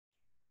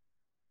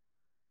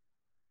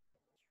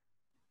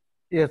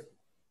Yes.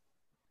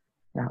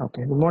 Yeah,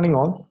 okay. Good morning,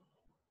 all.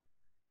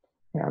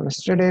 Yeah,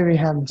 yesterday we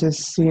have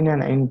just seen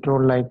an intro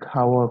like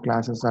how our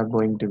classes are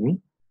going to be,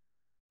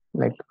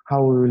 like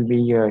how we will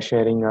be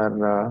sharing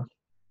our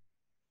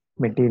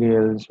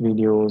materials,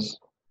 videos,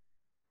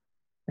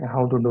 and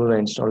how to do the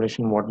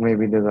installation, what may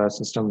be the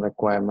system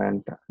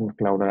requirement, and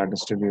cloud data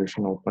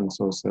distribution, open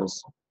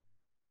sources.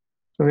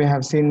 So we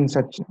have seen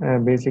such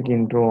basic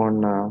intro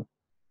on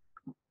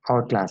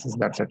our classes.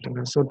 That's it.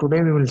 So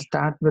today we will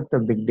start with the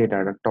big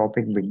data, the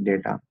topic big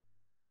data.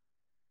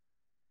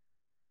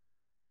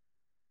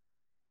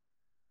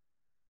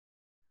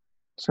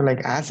 So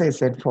like as I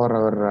said, for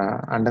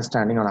our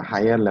understanding on a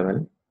higher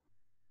level,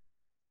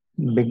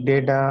 big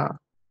data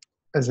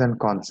is a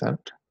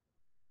concept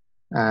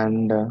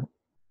and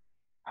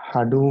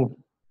Hadoop,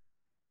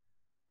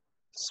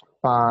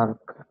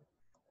 Spark,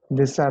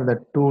 these are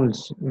the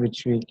tools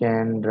which we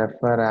can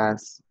refer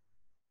as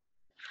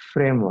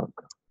framework.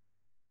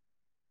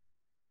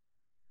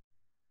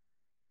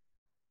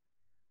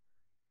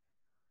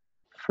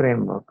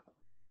 Framework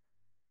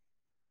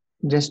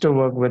just to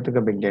work with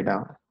the big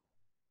data.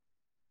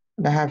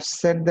 And I have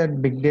said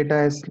that big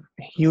data is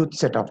huge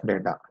set of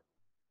data.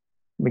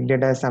 Big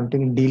data is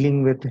something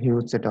dealing with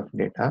huge set of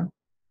data.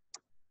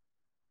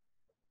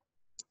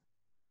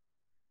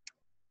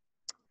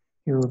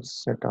 Huge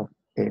set of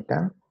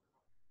data.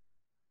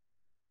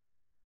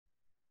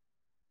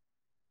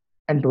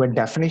 And to a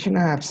definition,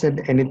 I have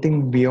said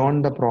anything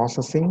beyond the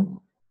processing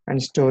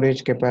and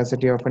storage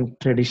capacity of a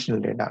traditional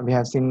data. We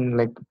have seen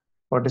like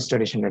what is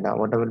traditional data?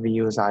 Whatever we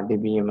use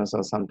RDBMS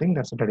or something,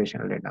 that's a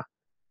traditional data.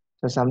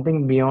 So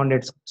something beyond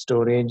its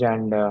storage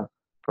and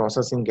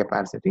processing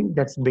capacity,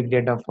 that's big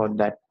data for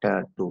that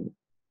tool.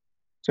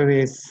 So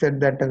we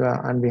said that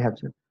and we have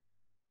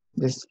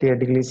just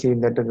theoretically seen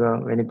that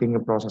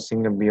anything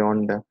processing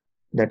beyond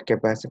that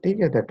capacity,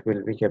 that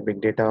will be a big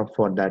data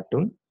for that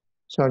tool.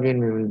 So again,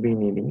 we will be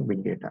needing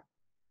big data.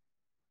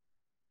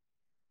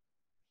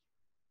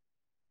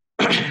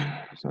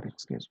 Sorry,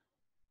 excuse me.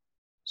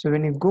 So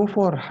when you go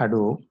for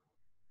Hadoop,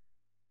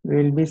 we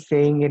will be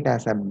saying it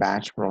as a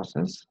batch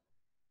process.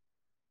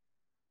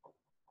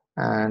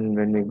 And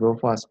when we go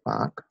for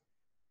Spark,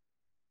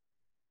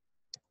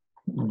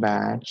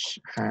 batch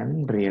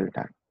and real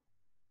time.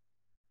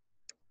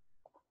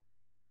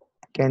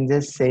 Can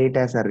just say it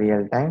as a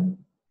real time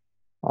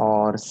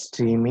or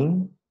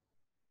streaming,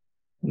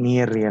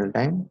 near real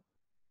time.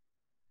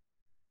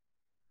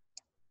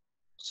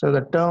 So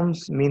the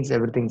terms means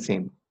everything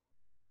same.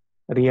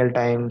 Real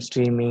time,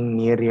 streaming,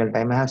 near real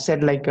time. I have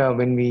said like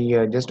when we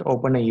just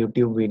open a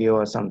YouTube video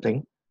or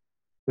something,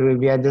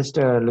 we are just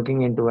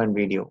looking into a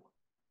video,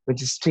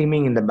 which is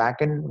streaming in the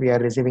backend. We are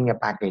receiving a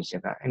package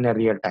in a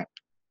real time.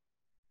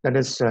 That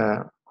is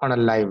on a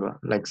live,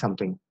 like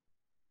something.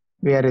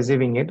 We are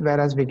receiving it,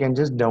 whereas we can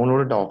just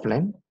download it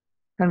offline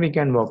and we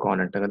can work on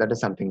it. That is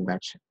something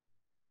batch.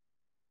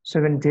 So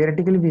when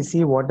theoretically we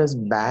see what is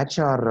batch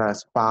or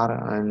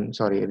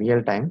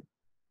real time,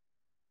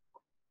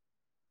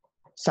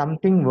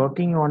 something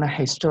working on a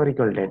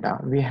historical data.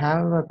 We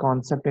have a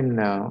concept in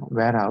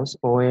warehouse,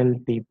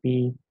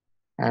 OLTP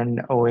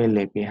and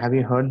OLAP. Have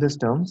you heard these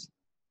terms?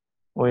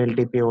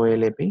 OLTP,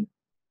 OLAP?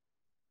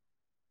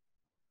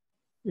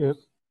 Yes.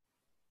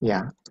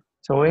 Yeah.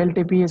 So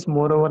OLTP is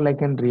moreover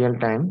like in real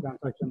time.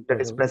 Transaction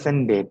That is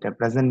processing.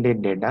 present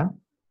date data.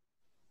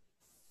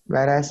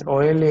 Whereas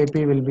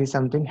OLAP will be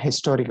something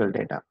historical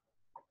data,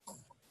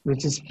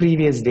 which is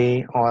previous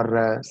day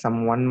or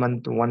some 1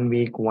 month, 1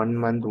 week, 1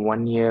 month,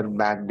 1 year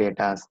back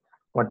data.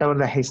 Whatever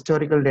the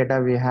historical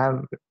data we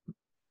have,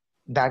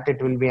 that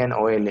it will be an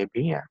OLAP.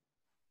 Yeah.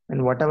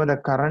 And whatever the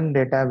current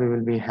data we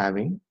will be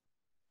having,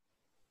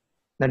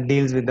 that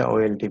deals with the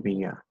OLTP.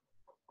 Yeah.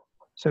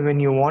 So when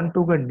you want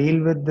to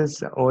deal with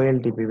this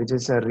OLTP, which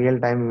is a real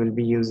time, we will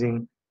be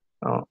using,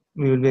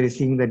 we will be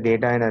receiving the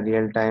data in a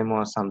real time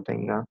or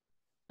something.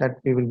 That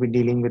we will be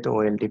dealing with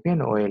OLTP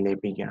and OLAP.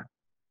 Yeah.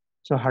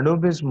 So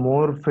Hadoop is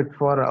more fit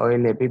for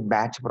OLAP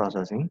batch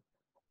processing,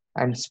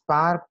 and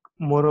Spark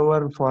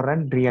moreover for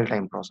an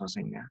real-time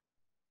processing. Yeah.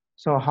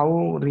 So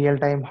how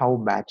real-time, how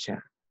batch?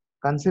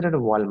 Consider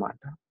Walmart.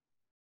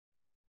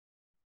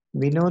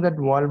 We know that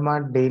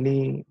Walmart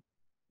daily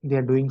they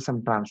are doing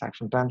some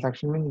transaction.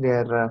 Transaction means they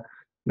are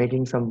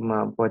making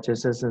some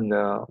purchases in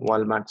the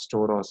Walmart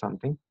store or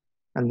something,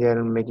 and they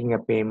are making a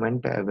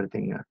payment,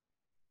 everything.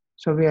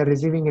 So we are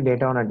receiving a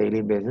data on a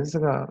daily basis.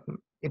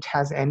 It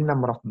has n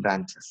number of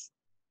branches,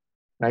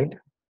 right?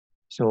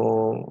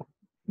 So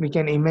we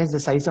can imagine the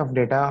size of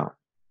data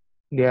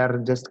they are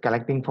just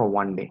collecting for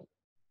 1 day.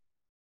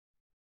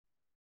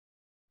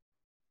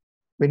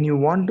 When you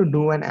want to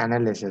do an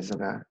analysis,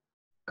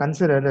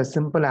 consider a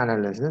simple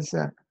analysis.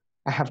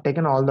 I have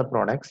taken all the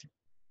products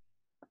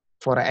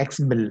for X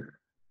bill.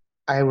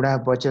 I would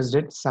have purchased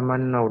it.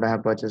 Someone would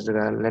have purchased it.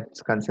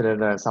 Let's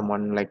consider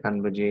someone like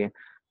Anbuji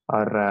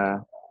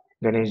or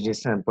Ganesh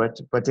just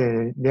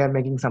purchase. They are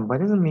making some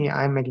purchases. Me,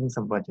 I'm making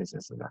some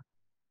purchases.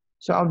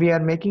 So we are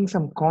making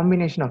some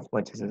combination of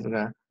purchases.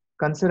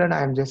 Consider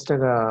I'm just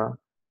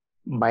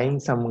buying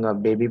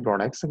some baby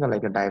products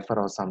like a diaper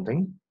or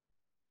something.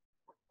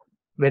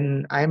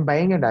 When I'm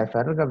buying a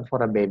diaper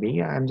for a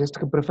baby, I'm just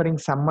preferring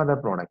some other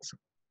products.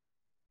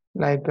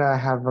 Like I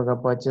have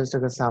purchased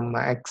some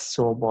X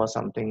soap or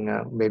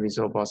something, baby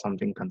soap or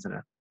something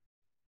considered.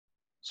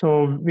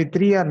 So we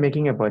three are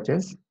making a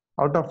purchase.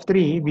 Out of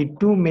three, we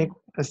two make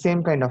the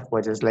same kind of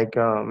purchase. Like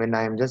when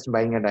I am just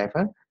buying a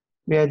diaper,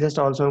 we are just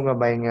also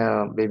buying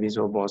a baby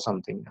soap or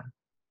something.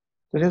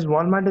 So just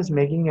Walmart is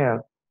making a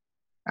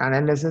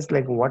analysis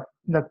like what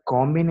the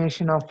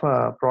combination of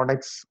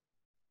products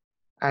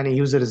and a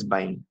user is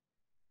buying.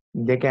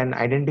 They can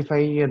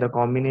identify the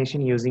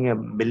combination using a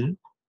bill,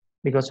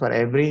 because for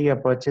every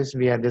purchase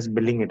we are just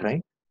billing it,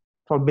 right?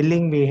 For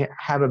billing we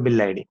have a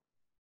bill ID.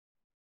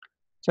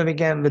 So we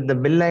can, with the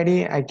bill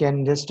ID, I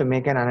can just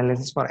make an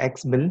analysis for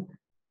X bill.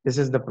 This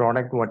is the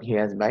product what he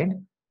has bought.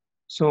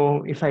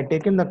 So if I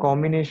take in the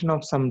combination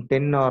of some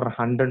 10 or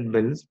 100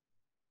 bills,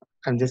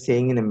 I'm just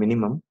saying in a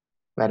minimum,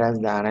 whereas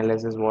the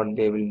analysis what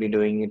they will be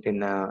doing it in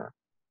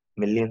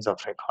millions of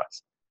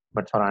records.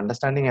 But for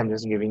understanding, I'm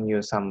just giving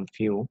you some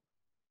few.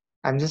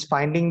 I'm just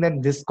finding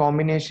that this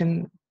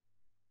combination,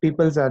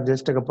 peoples are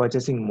just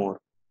purchasing more.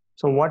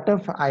 So what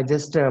if I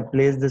just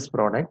place this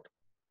product,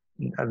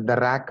 the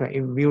rack,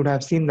 if we would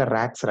have seen the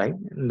racks, right?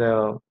 In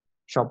the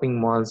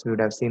shopping malls, we would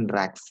have seen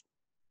racks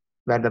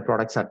where the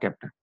products are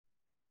kept.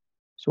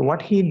 So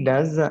what he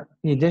does,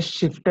 he just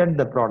shifted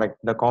the product,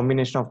 the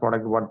combination of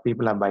product what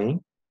people are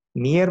buying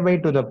nearby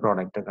to the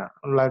product.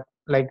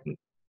 Like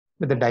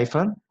with the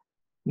diaper,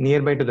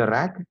 nearby to the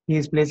rack, he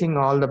is placing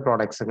all the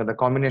products, the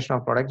combination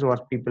of products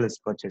what people is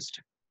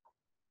purchased.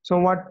 So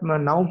what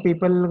now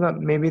people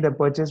maybe the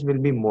purchase will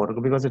be more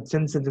because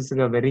since it is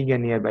very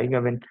nearby.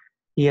 When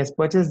he has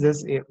purchased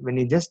this, when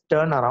he just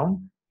turn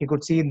around, he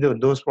could see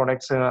those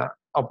products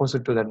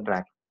opposite to that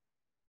rack.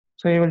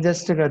 So he will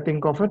just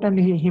think of it and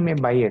he may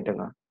buy it.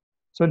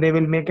 So they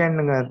will make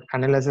an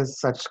analysis,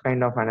 such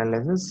kind of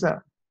analysis.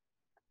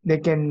 They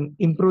can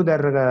improve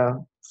their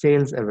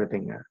sales,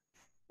 everything.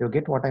 You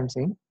get what I'm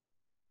saying?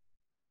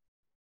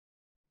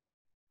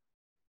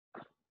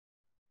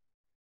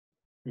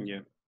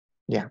 Yeah.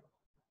 Yeah.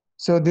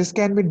 So this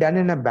can be done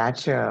in a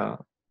batch,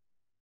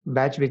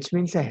 which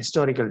means a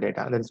historical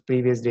data. That is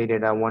previous day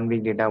data, 1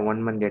 week data,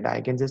 1 month data.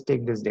 I can just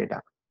take this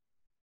data.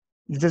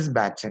 This is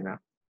batch.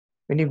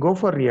 When you go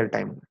for real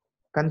time,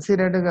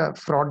 consider the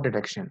fraud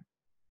detection.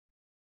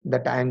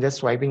 That I am just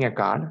swiping a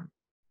card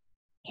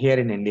here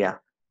in India.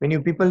 When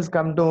you peoples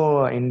come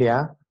to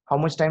India, how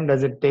much time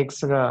does it takes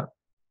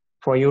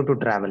for you to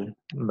travel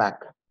back?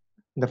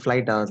 The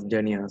flight hours,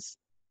 journey hours.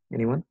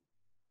 Anyone?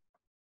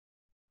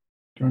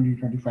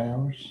 20-25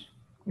 hours.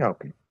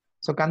 Okay.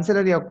 So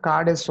consider your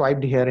card is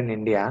swiped here in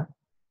India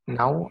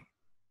now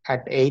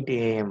at 8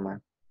 a.m.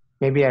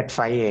 Maybe at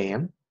 5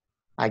 a.m.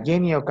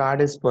 Again, your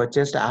card is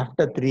purchased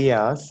after 3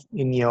 hours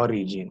in your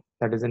region.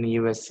 That is in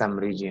US some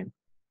region.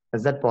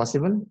 Is that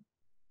possible?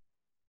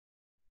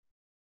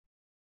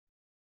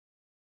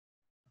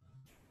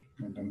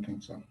 I don't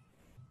think so.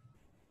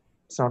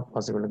 It's not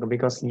possible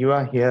because you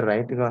are here,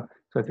 right?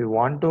 So if you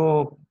want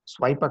to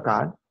swipe a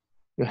card,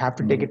 you have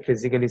to take it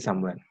physically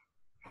somewhere.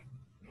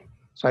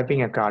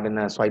 Swiping a card in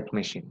a swipe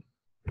machine.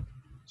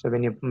 So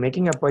when you're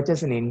making a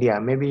purchase in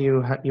India, maybe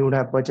you would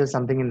have purchased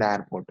something in the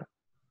airport.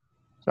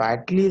 So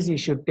at least you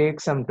should take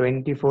some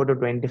 24 to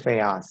 25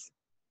 hours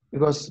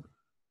because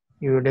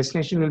your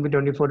destination will be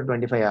 24 to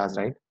 25 hours,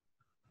 right?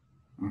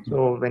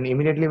 So when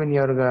immediately when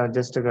you're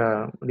just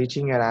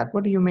reaching your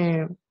airport, you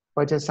may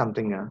purchase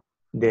something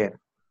there.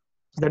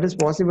 So that is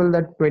possible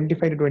that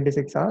 25 to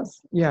 26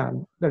 hours. Yeah,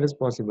 that is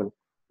possible.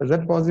 Is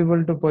that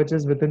possible to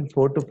purchase within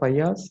 4 to 5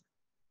 hours?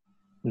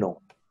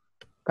 No.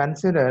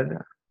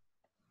 Consider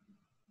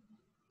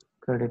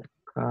credit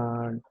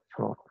card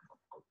fraud.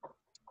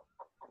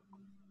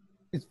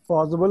 It's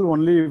possible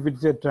only if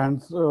it's a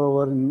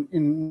transfer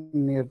in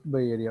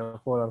nearby area,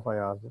 4 or 5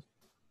 hours.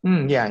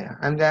 Yeah.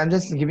 I'm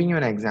just giving you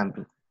an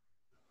example.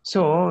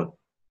 So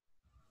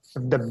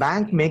the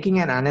bank making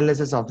an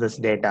analysis of this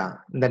data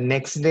the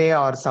next day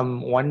or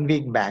some 1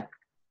 week back,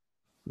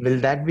 will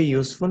that be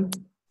useful?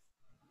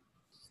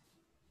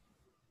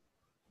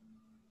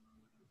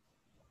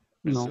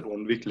 It's No.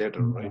 1 week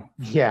later, right?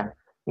 Yeah,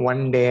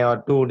 1 day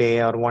or 2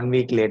 day or 1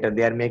 week later,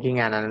 they are making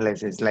an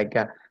analysis. Like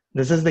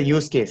this is the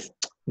use case.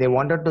 They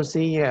wanted to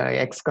see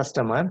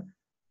ex-customer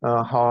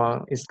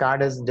how his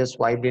card is just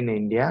swiped in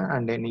India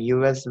and in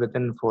US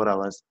within 4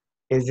 hours.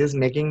 He's just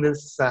making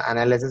this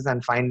analysis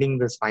and finding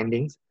these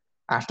findings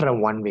after a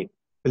 1 week.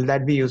 Will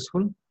that be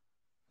useful?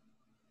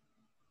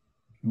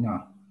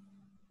 No.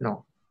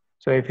 No.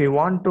 So if you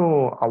want to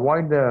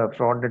avoid the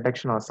fraud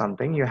detection or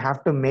something, you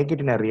have to make it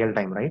in a real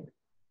time, right?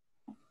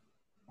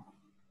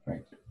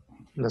 Right.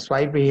 The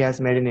swipe he has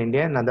made in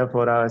India, another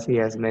 4 hours he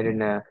has made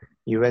in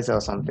US or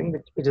something,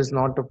 which is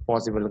not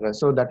possible.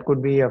 So that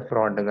could be a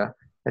fraud.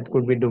 That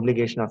could be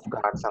duplication of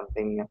card,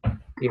 something.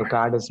 Your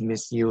card is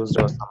misused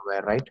or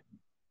somewhere, right?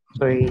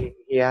 So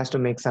he has to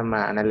make some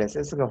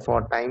analysis.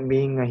 For time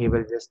being, he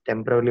will just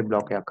temporarily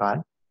block your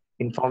card,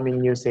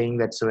 informing you saying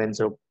that so and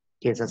so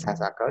cases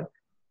has occurred.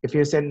 If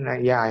you said,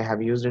 yeah, I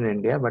have used in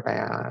India, but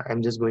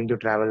I'm just going to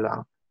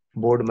travel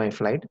board my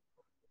flight.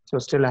 So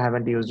still I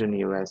haven't used in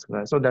US.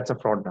 So that's a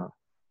fraud now.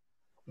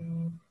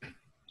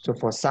 So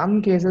for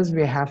some cases,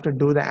 we have to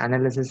do the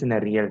analysis in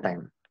a real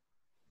time.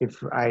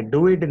 If I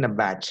do it in a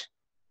batch,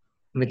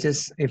 which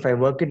is if I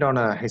work it on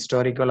a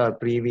historical or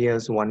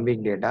previous 1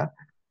 week data,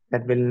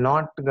 that will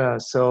not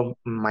serve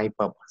my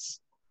purpose.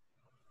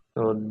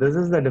 So this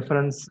is the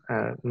difference,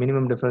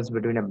 minimum difference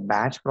between a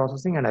batch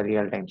processing and a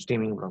real-time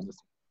streaming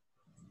processing.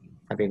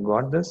 Have you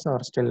got this,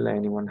 or still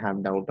anyone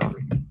have doubt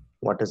on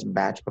what is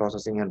batch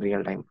processing and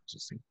real-time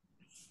processing?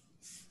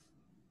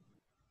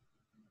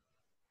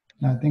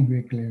 I think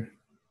we're clear.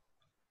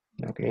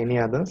 Okay, any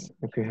others?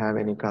 If you have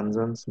any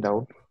concerns,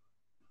 doubt,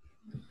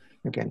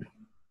 you can.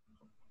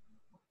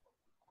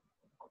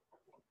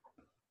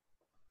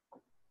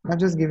 I'm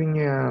just giving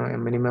you a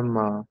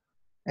minimum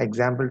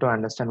example to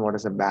understand what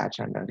is a batch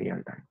and a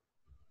real-time.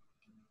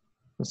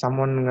 So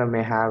someone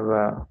may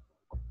have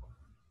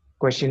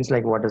questions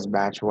like what is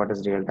batch, what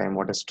is real-time,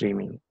 what is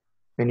streaming.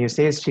 When you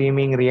say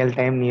streaming,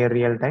 real-time, near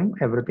real-time,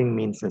 everything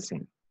means the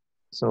same.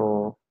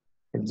 So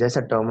it's just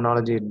a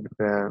terminology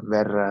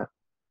where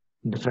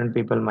different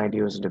people might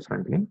use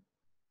differently,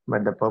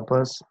 but the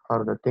purpose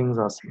or the things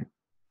are same.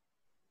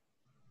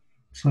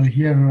 So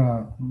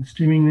here,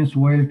 streaming means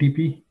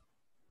OLTP.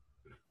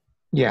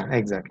 Yeah,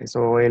 exactly. So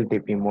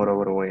OLTP,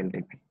 moreover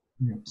OLTP.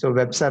 Yeah. So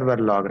web server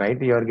log,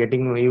 right? You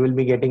will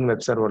be getting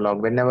web server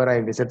log. Whenever I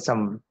visit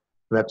some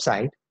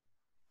website,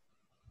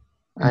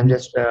 I'm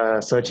just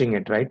searching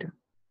it, right?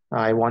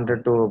 I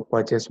wanted to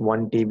purchase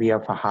 1 TB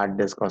of a hard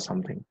disk or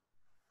something.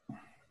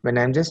 When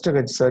I'm just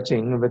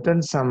searching,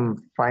 within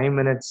some 5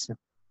 minutes,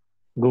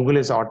 Google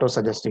is auto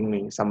suggesting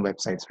me some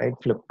websites, right?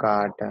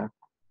 Flipkart,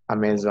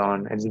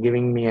 Amazon, it's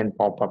giving me a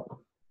pop-up.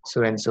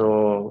 So and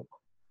so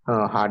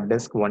hard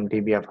disk, 1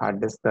 TB of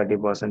hard disk,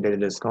 30%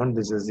 discount.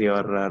 This is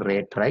your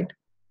rate, right?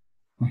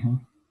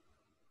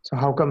 So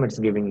how come it's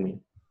giving me?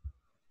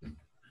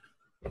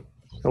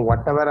 So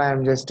whatever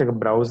I'm just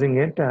browsing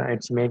it,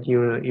 it's make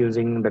you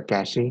using the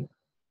cache,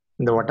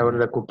 whatever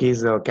the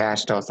cookies are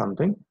cached or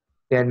something.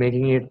 They are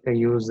making it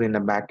use in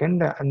a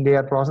backend and they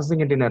are processing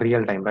it in a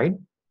real time, right?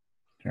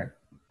 Right.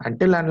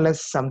 Until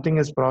unless something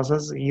is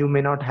processed, you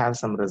may not have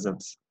some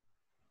results.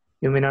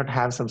 You may not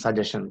have some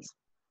suggestions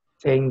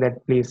saying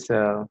that please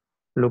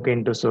look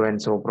into so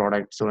and so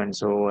product, so and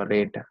so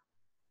rate.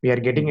 We are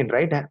getting it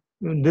right.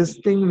 This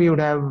thing we would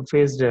have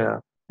faced.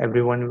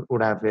 Everyone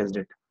would have faced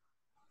it.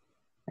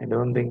 I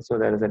don't think so.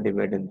 There is a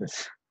debate in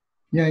this.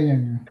 Yeah.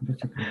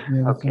 That's okay.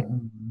 Yeah, that's Okay.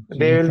 so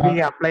They will thought, be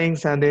applying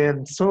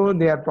so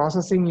they are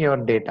processing your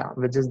data,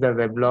 which is the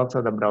weblogs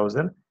or the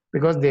browser,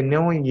 because they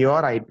know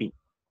your IP.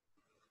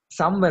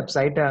 Some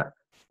website,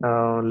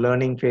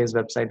 learning phase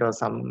website or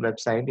some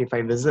website, if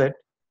I visit,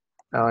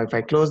 if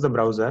I close the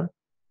browser,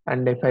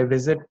 and if I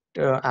visit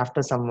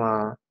after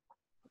some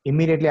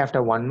immediately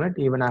after 1 minute,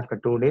 even after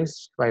 2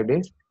 days, 5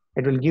 days,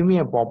 it will give me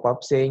a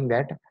pop-up saying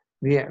that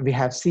we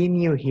have seen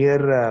you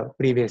here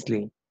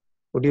previously.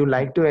 Would you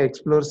like to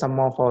explore some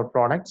of our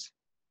products?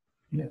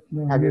 yeah,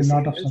 there will Have be you a seen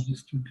lot of this?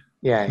 suggested.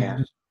 Yeah.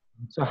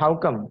 So how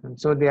come?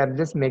 So they are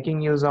just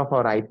making use of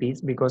our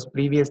IPs because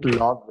previous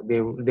log they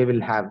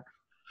will have.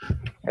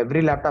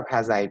 Every laptop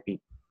has IP.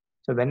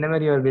 So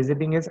whenever you are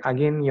visiting is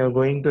again you're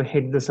going to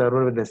hit the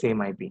server with the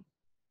same IP.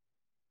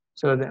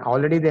 So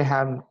already they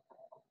have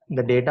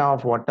the data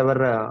of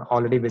whatever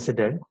already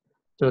visited.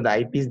 So the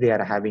IPs they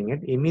are having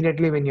it.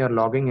 Immediately when you're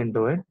logging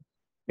into it,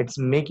 it's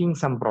making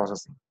some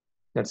processing.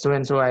 That so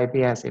and so IP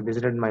has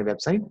visited my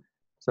website.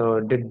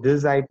 So did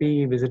this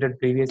IP visited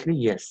previously?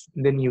 Yes.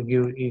 Then you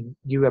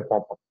give a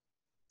pop-up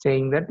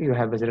saying that you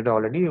have visited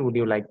already. Would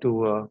you like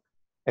to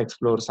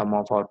explore some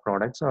of our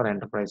products or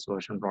enterprise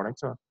version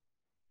products or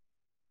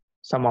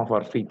some of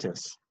our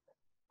features?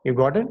 You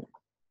got it?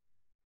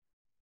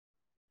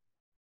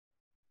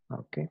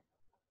 Okay.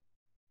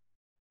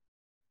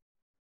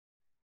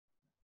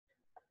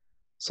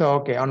 So,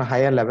 okay, on a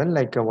higher level,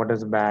 like what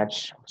is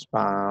batch,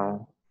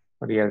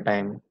 real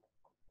time.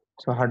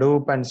 So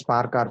Hadoop and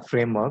Spark are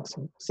frameworks,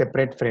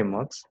 separate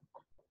frameworks.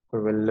 We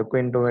will look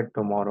into it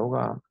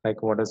tomorrow,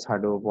 like what is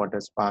Hadoop, what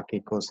is Spark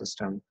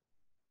ecosystem.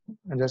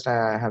 And just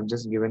I have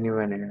just given you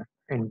an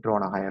intro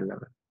on a higher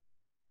level.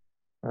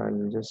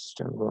 I'll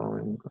just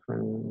going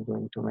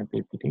to my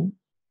PPT.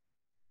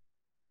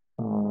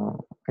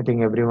 I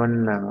think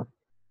everyone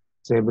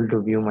is able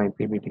to view my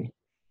PPT.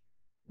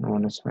 No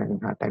one is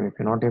finding hard time. If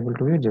you're not able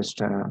to view, just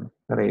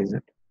raise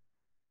it.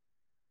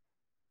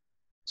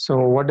 So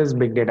what is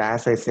big data?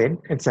 As I said,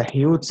 it's a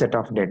huge set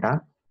of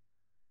data.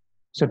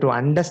 So to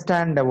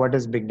understand what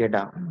is big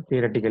data,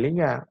 theoretically,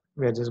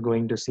 we're just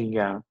going to see.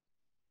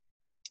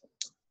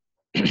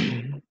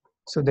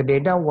 So the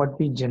data what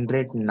we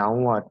generate now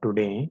or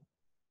today,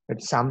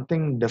 it's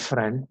something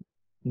different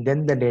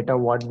than the data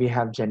what we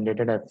have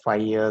generated at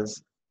 5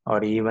 years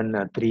or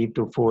even 3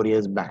 to 4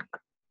 years back.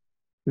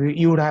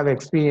 You would have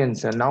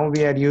experience. Now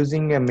we are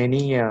using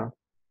many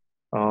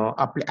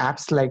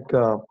apps like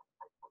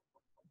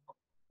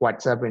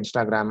WhatsApp,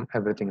 Instagram,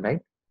 everything, right?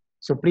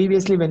 So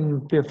previously,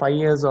 when 5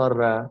 years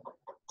or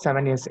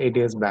 7 years, 8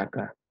 years back,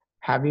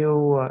 have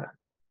you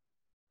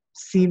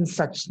seen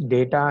such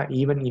data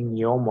even in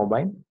your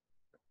mobile?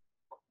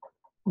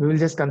 We will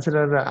just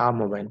consider our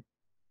mobile.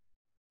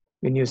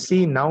 When you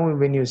see now,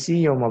 when you see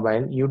your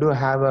mobile, you do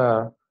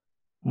have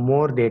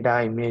more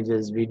data,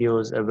 images,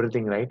 videos,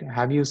 everything, right?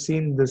 Have you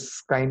seen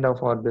this kind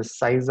of or this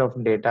size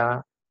of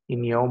data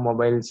in your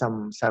mobile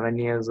some 7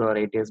 years or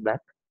 8 years back?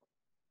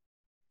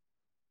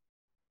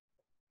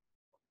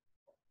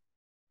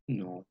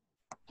 No.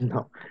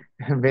 No.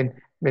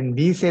 When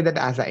we say that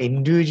as an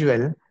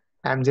individual,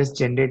 I'm just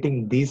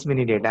generating this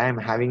many data, I'm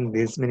having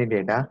this many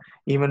data.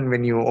 Even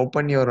when you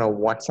open your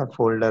WhatsApp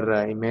folder,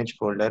 image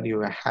folder,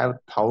 you have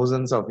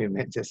thousands of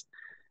images.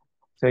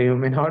 So you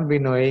may not be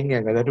knowing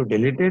whether to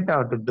delete it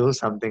or to do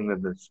something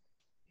with this.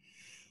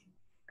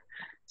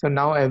 So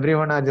now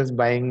everyone are just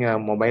buying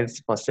mobiles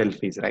for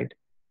selfies, right?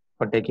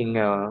 For taking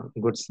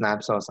good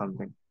snaps or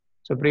something.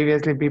 So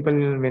previously people,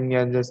 when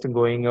you're just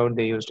going out,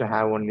 they used to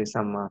have only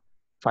some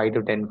 5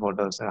 to 10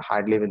 photos,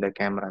 hardly with the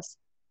cameras.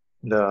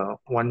 The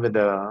one with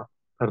the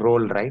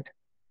roll, right?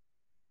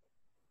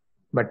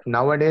 But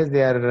nowadays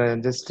they are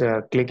just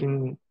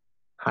clicking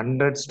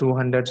hundreds,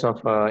 200s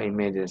of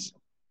images.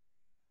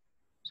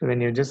 So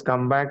when you just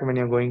come back, when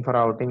you're going for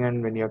outing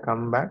and when you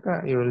come back,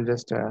 you will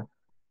just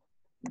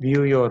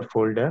view your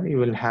folder, you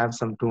will have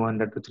some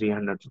 200 to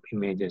 300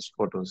 images,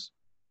 photos.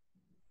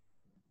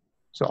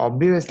 So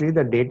obviously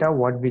the data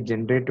what we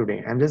generate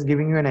today, I'm just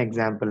giving you an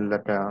example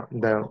that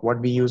the what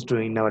we use to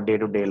in our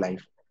day-to-day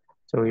life.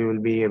 So you will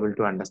be able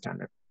to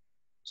understand it.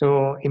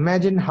 So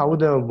imagine how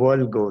the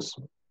world goes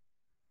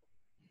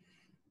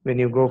when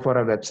you go for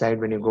a website,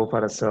 when you go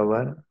for a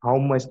server, how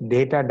much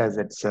data does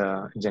it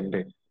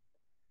generate?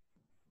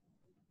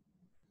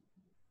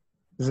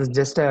 This is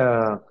just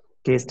a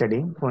case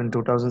study for in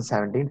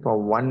 2017 for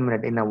 1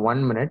 minute. In a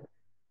 1 minute,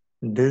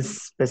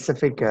 this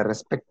specific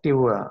respective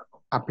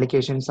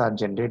applications are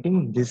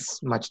generating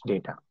this much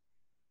data.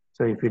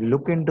 So if you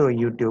look into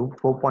YouTube,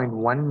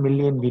 4.1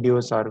 million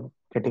videos are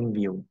getting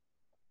viewed.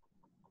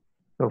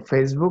 So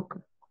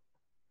Facebook,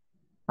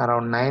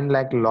 around 9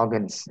 lakh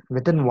logins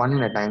within 1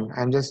 minute.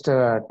 I'm just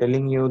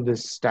telling you the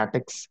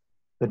statistics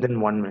within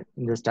 1 minute.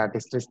 The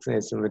statistics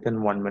is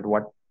within 1 minute.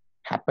 What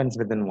happens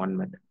within 1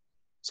 minute?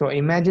 So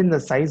imagine the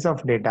size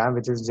of data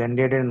which is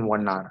generated in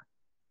 1 hour,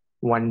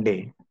 1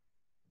 day,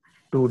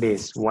 2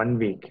 days, 1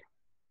 week.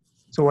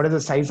 So what is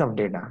the size of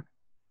data?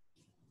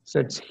 So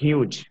it's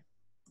huge.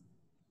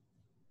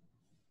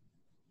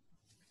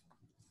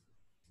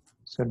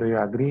 So do you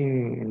agree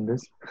in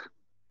this?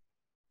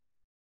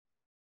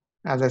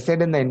 As I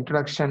said in the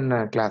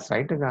introduction class,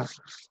 right?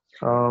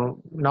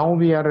 Now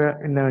we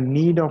are in a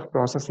need of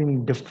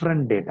processing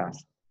different data,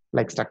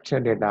 like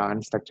structured data,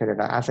 unstructured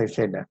data. As I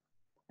said,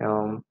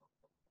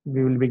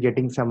 we will be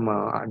getting some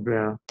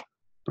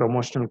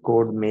promotional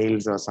code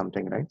mails or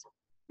something, right?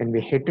 When we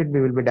hit it, we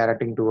will be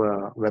directing to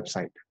a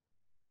website.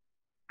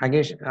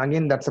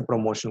 Again, that's a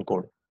promotion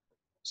code.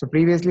 So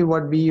previously,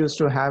 what we used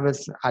to have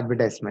is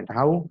advertisement.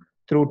 How?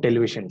 Through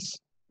televisions.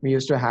 We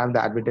used to have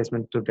the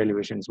advertisement through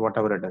televisions,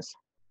 whatever it is.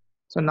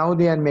 So now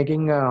they are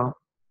making the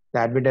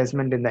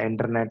advertisement in the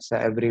internet,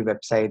 every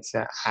websites,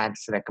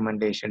 ads,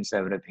 recommendations,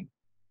 everything.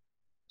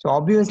 So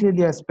obviously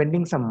they are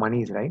spending some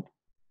monies, right?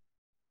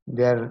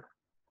 Their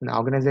an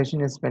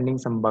organization is spending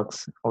some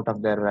bucks out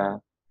of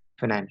their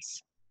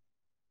finance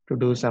to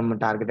do some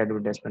target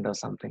advertisement or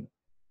something.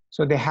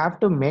 So they have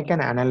to make an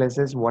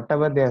analysis,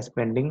 whatever they are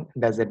spending,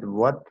 does it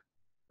worth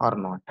or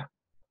not?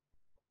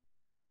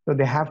 So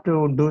they have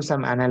to do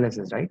some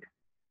analysis, right?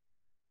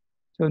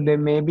 So they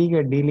may be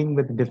dealing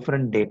with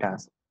different data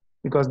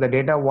because the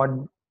data what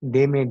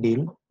they may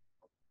deal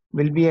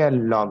will be a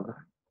log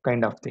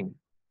kind of thing.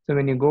 So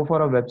when you go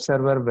for a web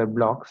server, web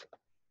logs,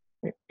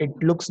 it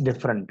looks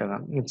different.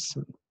 It's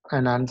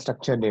an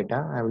unstructured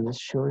data. I will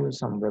just show you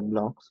some web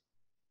logs.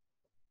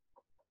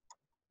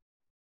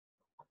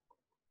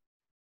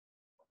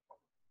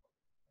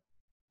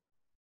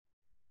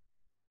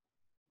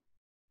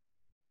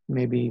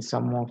 Maybe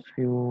some of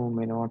you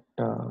may not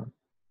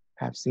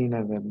have seen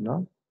a web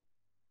log.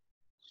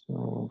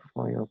 So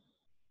for your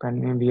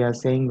we are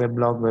saying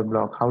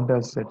weblog. How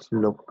does it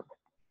look?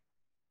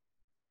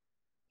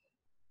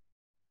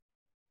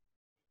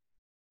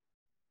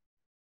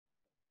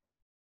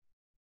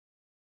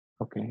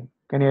 Okay,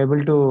 can you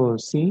able to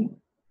see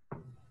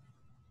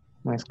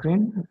my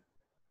screen?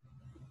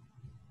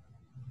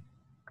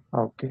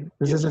 Okay,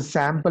 this is a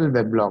sample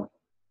weblog.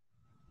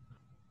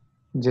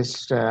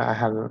 Just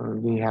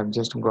we have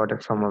just got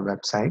it from a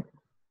website.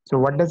 So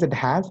what does it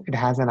has? It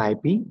has an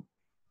IP,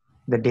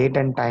 the date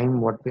and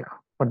time what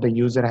the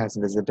user has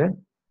visited.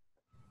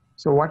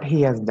 So what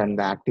he has done,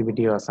 the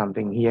activity or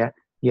something here,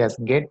 he has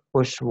get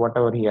push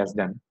whatever he has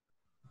done.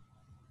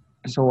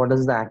 So what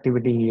is the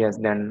activity he has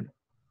done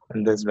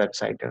in this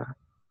website?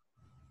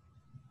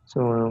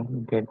 So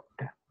get.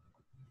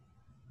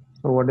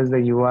 So what is the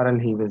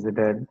URL he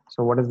visited?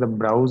 So what is the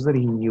browser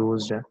he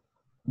used?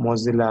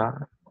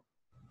 Mozilla.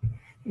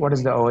 what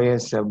is the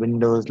OS,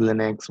 Windows,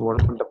 Linux, what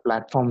the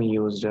platform he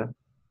used.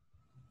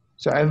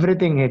 So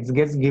everything it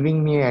gets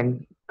giving me a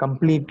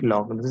complete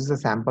log. This is a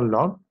sample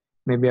log.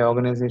 Maybe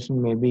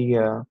organization, maybe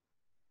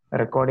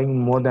recording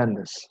more than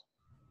this.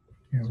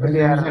 Yeah, So where's they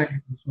the are, user ID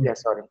password? yeah,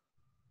 sorry.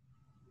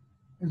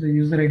 Where's the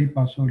user ID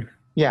password?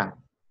 Yeah.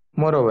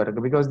 Moreover,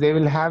 because they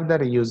will have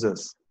their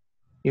users,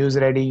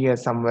 user ID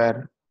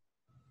somewhere.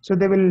 So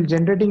they will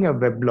generating a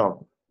web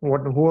log.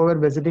 Whoever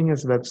visiting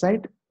his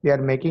website, they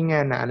are making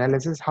an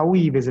analysis how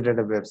he visited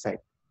a website.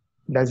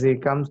 Does he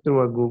comes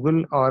through a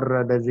Google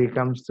or does he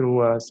comes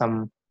through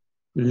some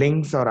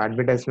links or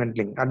advertisement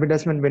link?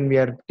 Advertisement, when we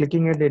are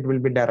clicking it, it will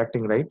be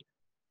directing, right?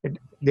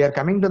 They are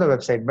coming to the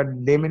website, but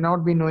they may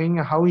not be knowing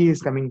how he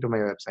is coming to my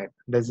website.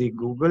 Does he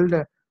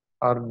Googled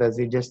or does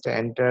he just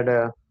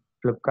entered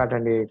Flipkart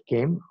and it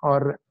came,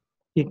 or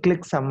he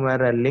clicked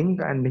somewhere a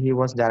link and he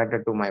was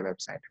directed to my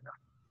website?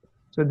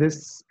 So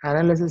this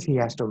analysis he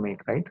has to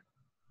make, right?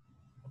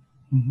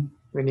 Mhm.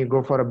 When you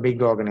go for a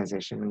big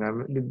organization,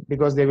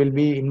 because they will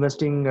be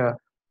investing a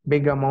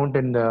big amount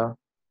in the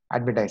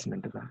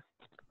advertisement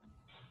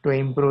to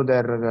improve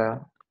their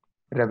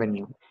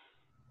revenue.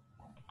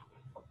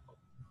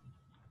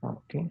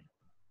 Okay,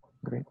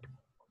 great.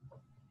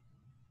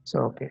 So,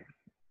 okay,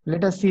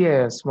 let us see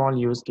a small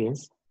use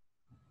case.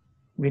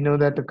 We know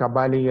that the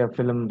Kabali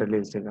film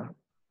released.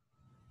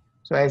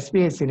 So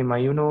SPA Cinema,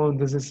 you know,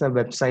 this is a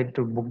website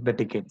to book the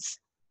tickets,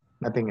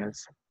 nothing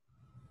else.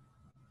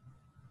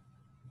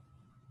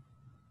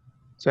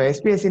 So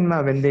SPA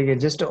Cinema, when they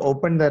just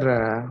open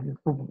their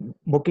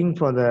booking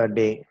for the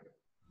day,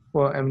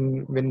 for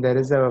when there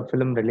is a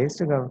film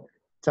released,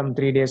 some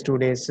 3 days, 2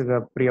 days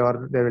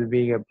prior, there will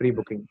be a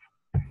pre-booking.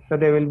 So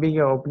they will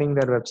be opening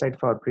their website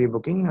for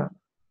pre-booking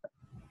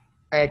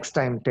X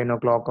time, 10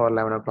 o'clock or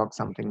 11 o'clock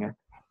something.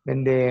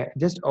 When they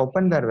just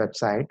open their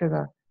website,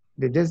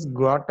 they just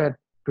got a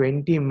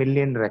 20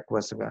 million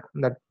requests.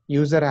 That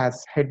user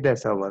has hit their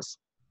servers.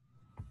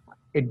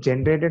 It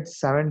generated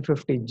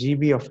 750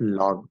 GB of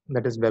log,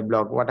 that is web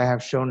log. What I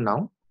have shown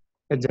now,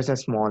 it's just a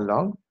small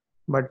log,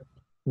 but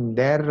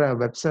their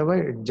web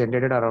server, it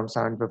generated around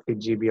 750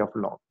 GB of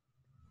log.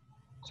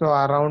 So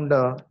around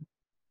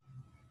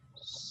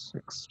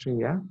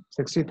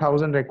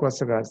 60,000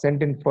 requests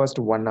sent in first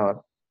 1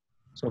 hour.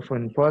 So for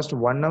in first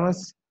 1 hour,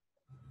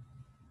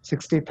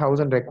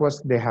 60,000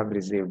 requests they have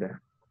received.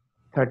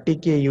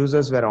 30K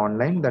users were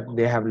online that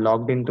they have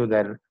logged into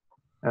their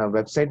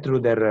website through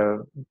their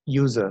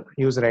user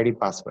ID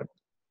password.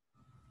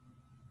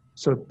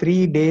 So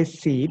 3 days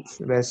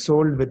seats were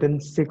sold within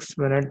 6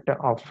 minutes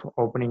of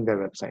opening their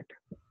website.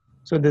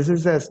 So this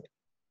is a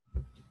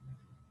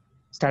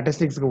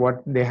statistics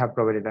what they have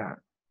provided.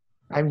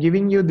 I'm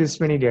giving you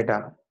this many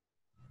data,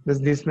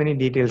 this many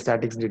details,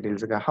 statics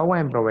details. How I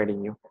am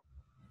providing you,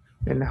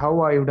 and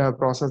how I would have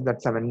processed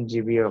that 7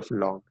 GB of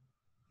log.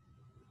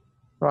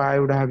 So I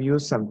would have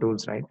used some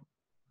tools, right?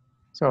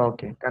 So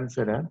okay,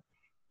 consider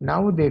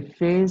now they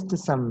faced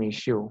some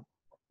issue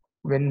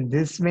when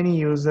this many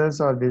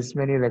users or this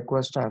many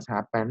requests has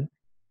happened.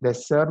 The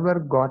server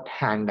got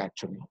hanged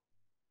actually,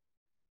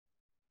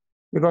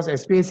 because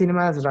SPA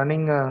Cinema is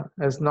running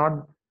is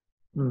not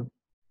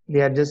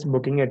they are just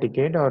booking a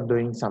ticket or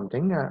doing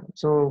something.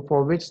 So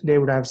for which they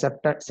would have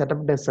set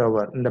up the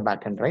server in the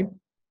backend, right?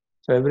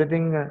 So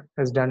everything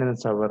is done in the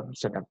server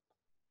setup.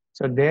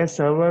 So their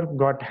server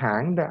got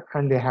hanged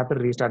and they have to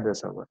restart the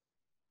server.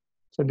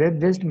 So they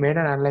just made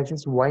an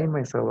analysis why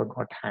my server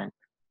got hanged.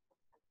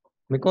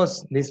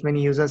 Because this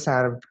many users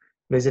have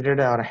visited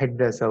or hit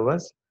the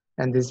servers,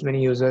 and this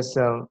many users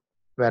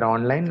were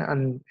online,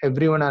 and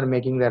everyone are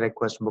making the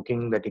request,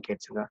 booking the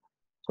tickets.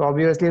 So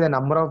obviously the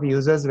number of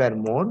users were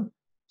more,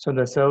 so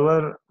the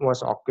server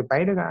was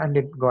occupied and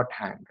it got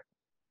hanged.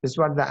 This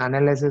was the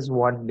analysis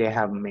what they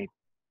have made.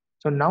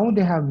 So now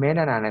they have made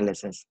an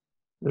analysis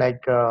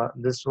like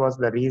this was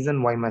the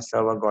reason why my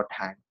server got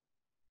hanged.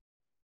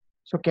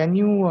 So can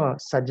you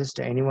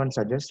anyone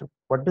suggest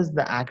what is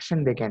the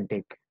action they can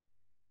take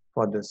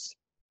for this?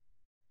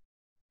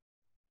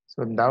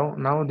 So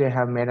now they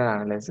have made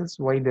an analysis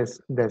why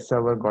the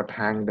server got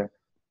hanged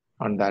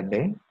on that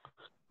day.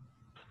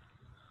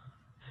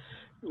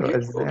 So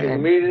Okay,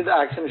 immediate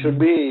action should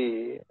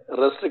be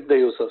restrict the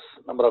users,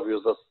 number of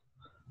users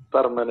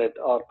per minute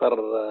or per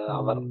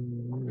hour.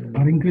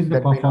 Or increase the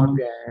that may not performance.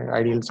 be an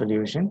ideal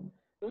solution,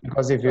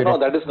 because if you No,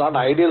 that is not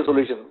ideal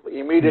solution.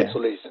 Immediate Yeah.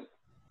 solution.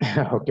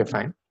 Okay,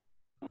 fine.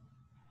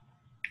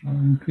 Or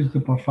increase the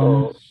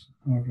performance.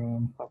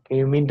 Or Okay,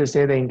 you mean to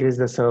say they increase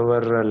the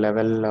server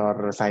level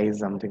or size,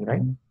 something,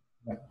 right?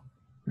 yeah.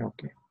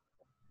 Okay.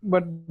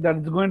 But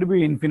that's going to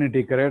be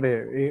infinity, correct?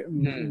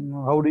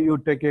 How do you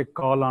take a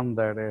call on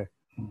that?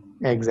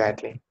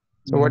 Exactly.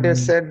 So what you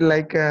said,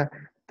 like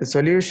the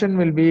solution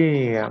will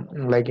be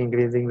like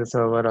increasing the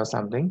server or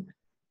something.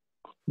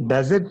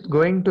 Does it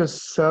going to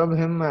serve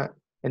him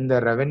in the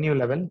revenue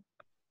level?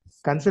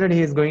 Consider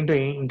he is going to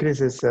increase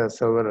his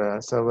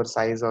server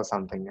size or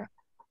something.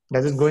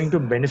 Does it going to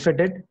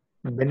benefit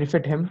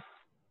him?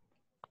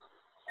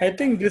 I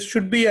think this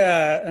should be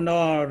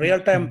a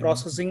real-time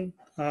processing.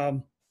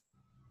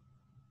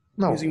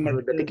 No, using the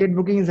multiple ticket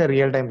booking is a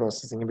real-time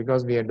processing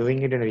because we are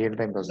doing it in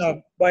real-time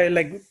processing. by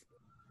like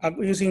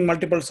using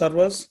multiple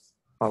servers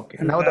Okay.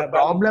 and Now the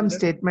problem balancing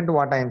that. statement,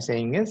 what I am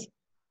saying is,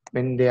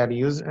 when they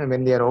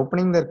are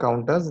opening their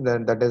counters,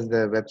 that is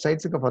the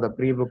websites for the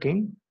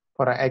pre-booking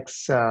for a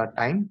X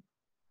time,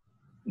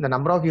 the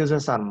number of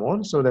users are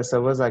more, so the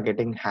servers are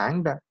getting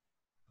hanged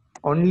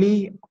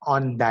only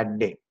on that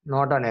day,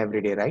 not on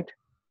every day, right?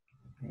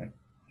 Right.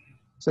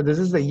 So this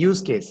is the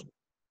use case.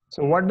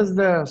 So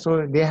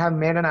so they have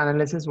made an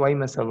analysis why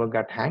my server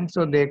got hanged.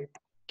 So they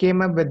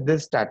came up with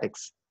this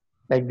statics,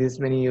 like this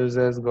many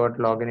users got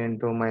logged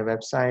into my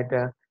website,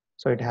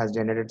 so it has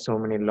generated so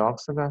many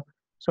logs.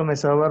 So my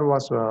server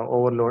was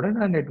overloaded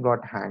and it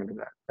got hanged.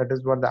 That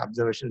is what the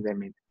observation they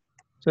made.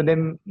 So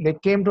then they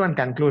came to a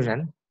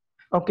conclusion.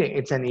 Okay,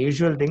 it's an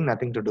usual thing,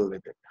 nothing to do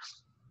with it,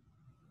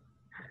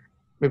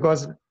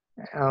 because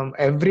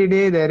every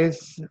day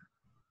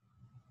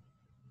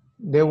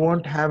they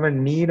won't have a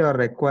need or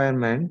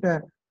requirement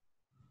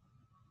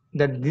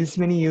that this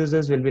many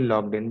users will be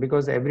logged in,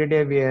 because every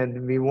day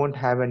we won't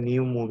have a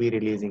new movie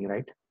releasing,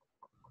 right?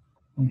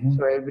 Mhm.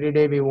 So every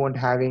day we won't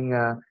having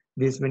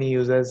this many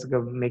users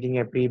making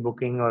a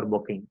pre-booking or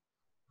booking.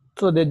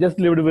 So they just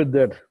lived with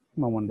that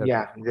moment.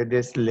 Yeah, they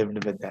just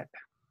lived with that.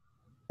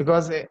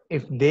 Because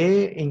if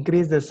they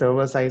increase the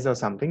server size or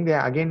something, they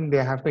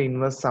have to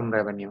invest some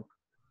revenue.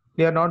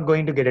 They are not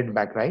going to get it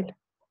back, right?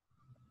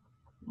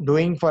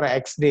 Doing for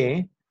X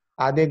day,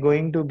 are they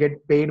going to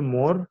get paid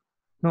more?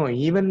 No,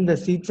 even the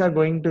seats are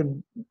going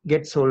to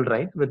get sold,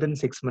 right, within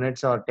 6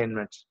 minutes or 10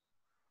 minutes.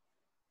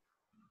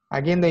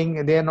 Again,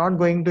 they are not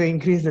going to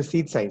increase the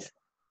seat size.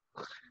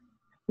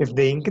 If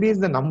they increase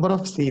the number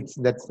of seats,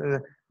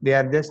 they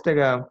are just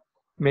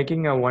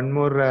making a one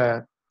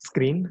more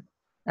screen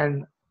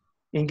and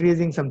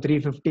increasing some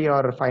 350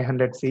 or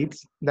 500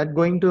 seats. That's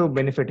going to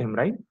benefit him,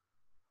 right?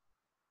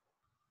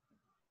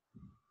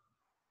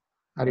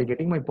 Are you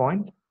getting my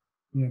point?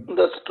 Yeah.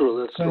 That's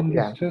true. That's So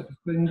true.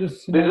 in this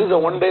This scenario, is a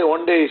one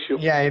day issue.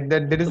 Yeah,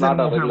 there is Not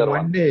a a regular one.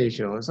 one-day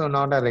issue, so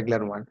not a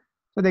regular one.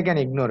 So they can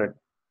ignore it.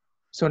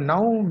 So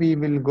now we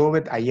will go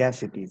with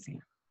IRCTC.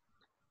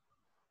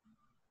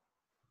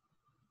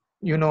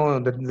 You know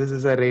that this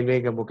is a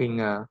railway booking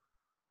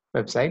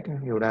website.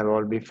 You would have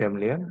all be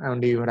familiar,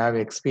 and you would have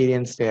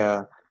experienced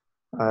a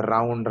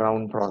round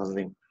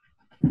processing.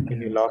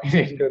 When you log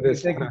into they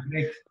this take a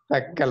break.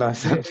 tackle or They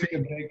something. take a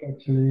break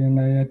actually, and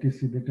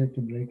IRTC they take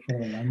a break for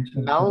a lunch.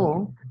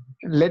 Now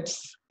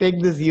let's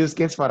take this use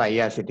case for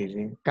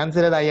IRCTC.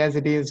 Consider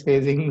IRCTC is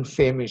facing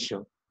same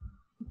issue.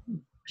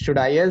 Should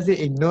IRC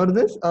ignore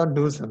this or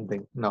do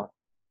something? No.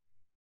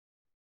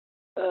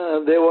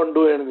 They won't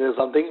do anything.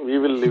 Something we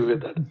will live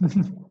with that.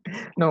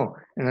 No.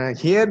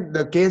 Here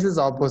the case is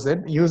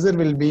opposite. User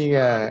will be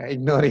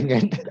ignoring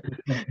it.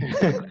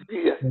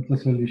 Yeah. That's a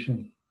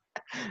solution.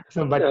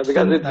 So, but Yeah,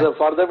 because it's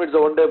for them it's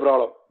a one day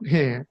problem.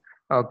 yeah,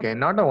 okay,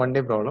 not a one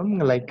day problem,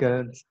 like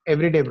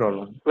everyday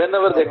problem.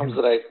 Whenever they Okay. comes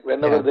right,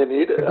 whenever Yeah, they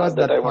need, because at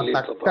that that time for only it's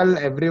a Takkal, problem.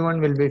 everyone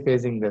will be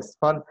facing this.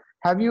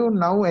 Have you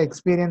now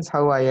experienced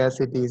how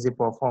IRCTC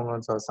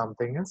performance or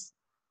something is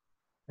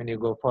when you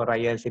go for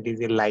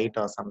IRCTC Lite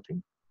or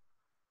something?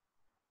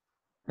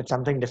 It's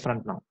something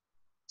different now.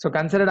 So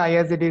consider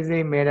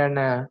IRCTC made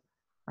an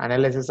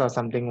analysis or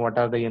something. What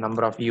are the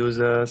number of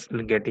users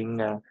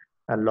getting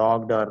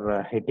logged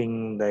or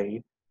hitting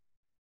the.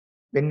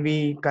 When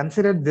we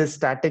consider this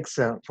statics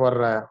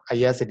for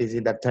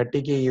IRCTC, that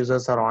 30K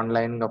users are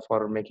online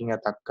for making a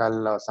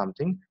takkal or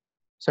something.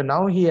 So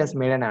now he has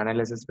made an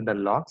analysis with the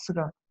logs.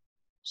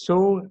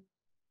 So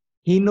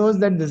he knows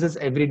that this is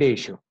everyday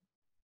issue.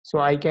 So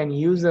I can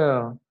use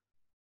a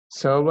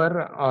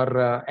server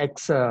or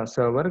X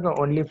server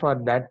only for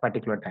that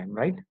particular time,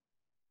 right?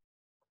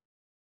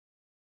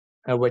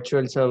 A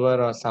virtual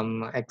server or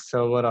some X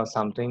server or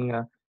something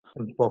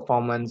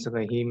performance,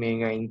 he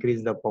may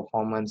increase the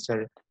performance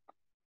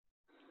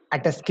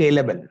at a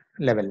scalable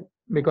level,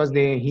 because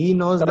he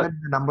knows that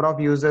the number of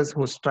users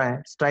who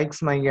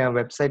strikes my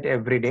website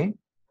every day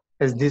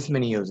is this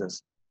many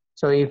users.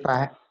 So if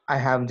I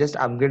have just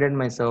upgraded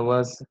my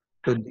servers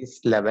to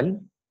this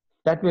level,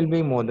 that will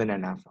be more than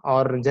enough.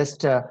 Or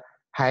just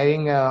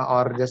hiring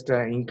or just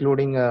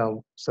including a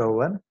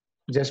server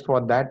just for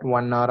that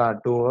 1 hour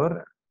or 2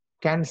 hour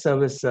can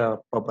service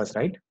purpose,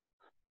 right?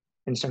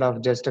 Instead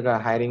of just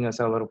hiring a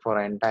server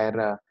for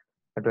entire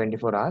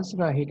 24 hours,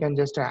 he can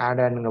just add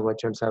a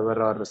virtual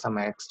server or some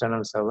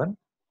external server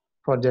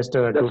for just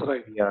 2 That's to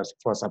right. 3 hours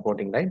for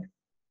supporting, right?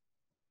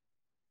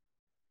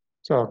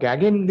 So okay,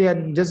 again they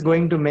are just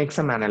going to make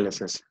some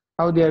analysis.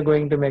 How they are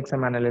going to make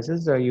some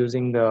analysis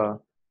using the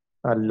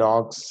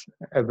logs,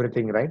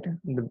 everything, right?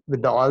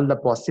 With all the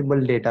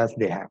possible data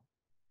they have.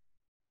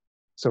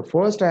 So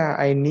first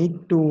I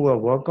need to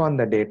work on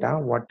the data,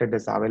 what it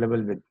is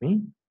available with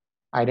me,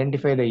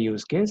 identify the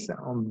use case.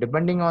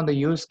 Depending on the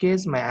use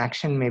case, my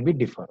action may be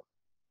differ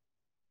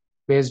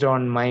based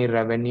on my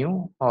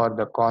revenue or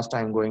the cost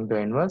I'm going to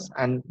invest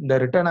and the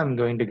return I'm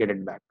going to get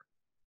it back.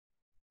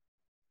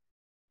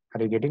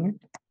 Are you getting it?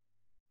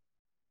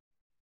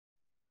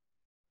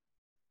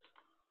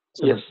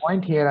 So Yes. the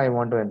point here I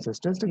want to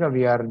insist is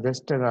we are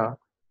just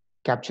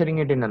capturing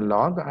it in a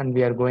log, and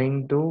we are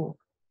going to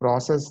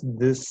process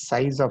this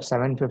size of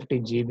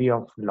 750 GB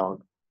of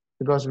log.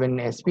 Because when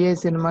SPI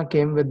Cinema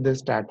came with this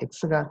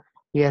statics,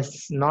 he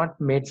has not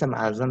made some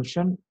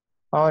assumption,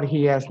 or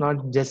he has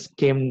not just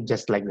came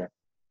just like that.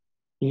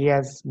 He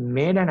has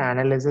made an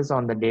analysis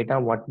on the data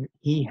what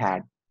he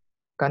had.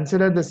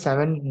 Consider the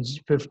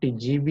 750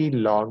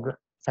 GB log,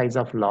 size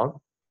of log,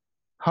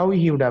 how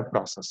he would have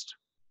processed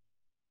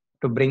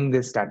to bring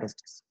this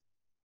statistics.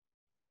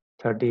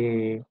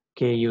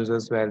 30K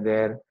users were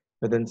there.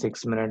 Within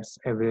 6 minutes,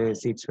 every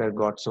seats were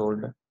got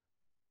sold.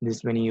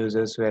 This many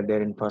users were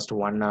there in first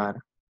 1 hour.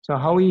 So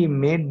how he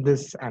made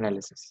this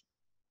analysis?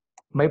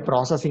 By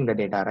processing the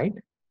data, right?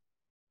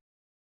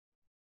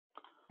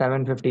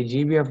 750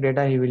 GB of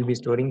data he will be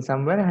storing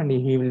somewhere, and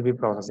he will be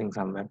processing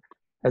somewhere.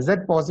 Is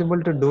that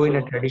possible to do in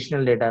a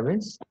traditional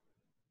database?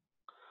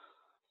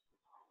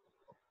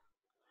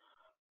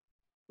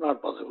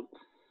 Not possible.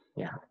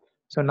 Yeah.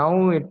 So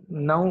now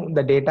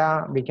the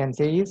data we can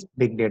say is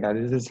big data.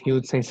 This is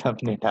huge size of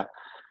data.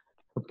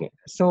 Okay.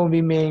 So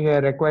we may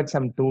require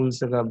some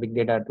tools, big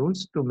data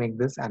tools, to make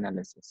this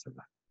analysis.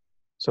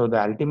 So the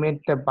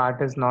ultimate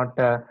part is not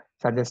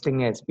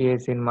suggesting SPA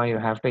Cinema you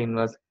have to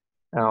invest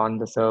on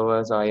the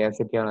servers or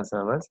IRCT on the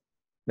servers.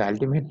 The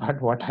ultimate part,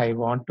 what I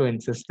want to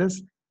insist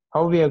is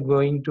how we are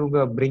going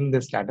to bring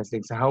the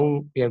statistics,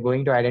 how we are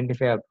going to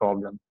identify a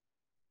problem.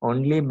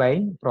 Only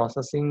by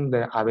processing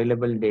the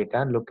available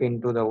data, look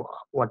into the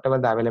whatever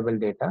the available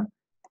data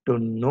to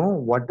know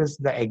what is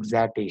the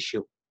exact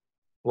issue,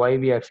 why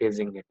we are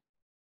facing it.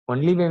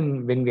 Only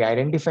when we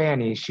identify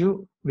an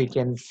issue, we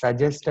can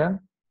suggest a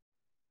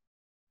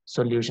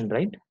solution,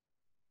 right?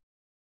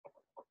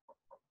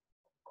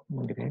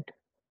 Great.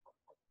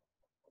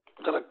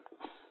 Correct.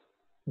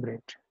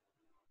 Great.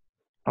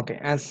 Okay,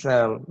 as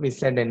we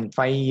said, in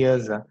 5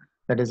 years,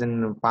 that is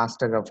in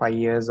past 5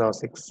 years or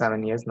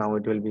 6-7 years, now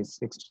it will be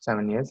 6 to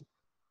 7 years,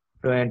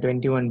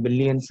 21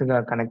 billions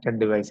connected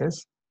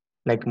devices,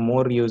 like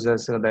more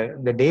users. So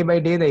the day by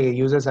day, the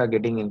users are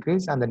getting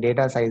increased and the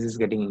data size is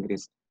getting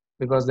increased,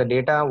 because the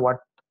data what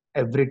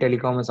every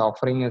telecom is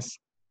offering is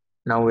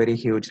now very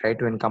huge,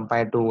 right? When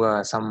compared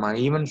to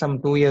even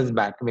some 2 years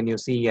back, when you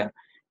see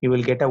you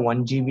will get a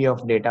 1 GB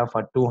of data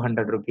for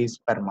 200 rupees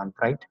per month,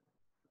 right?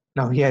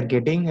 Now we are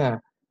getting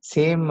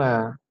same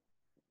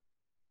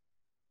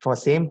for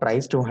same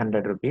price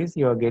 200 rupees,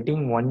 you are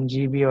getting 1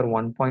 GB or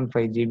 1.5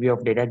 GB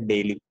of data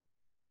daily.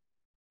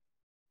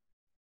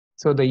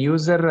 So the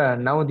user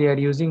now they are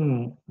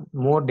using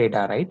more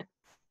data, right?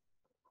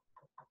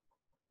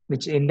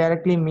 Which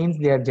indirectly means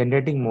they are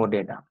generating more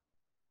data.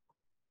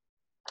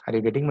 Are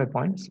you getting my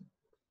points?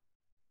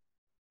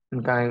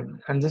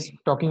 I'm just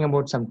talking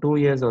about some 2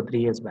 years or 3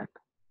 years back.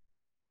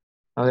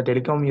 Now the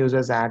telecom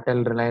users,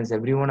 Airtel, Reliance,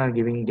 everyone are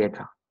giving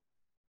data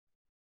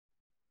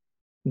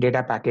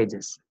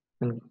packages.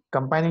 And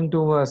comparing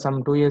to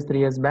some 2 years, 3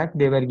 years back,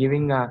 they were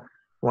giving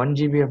 1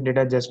 GB of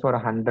data just for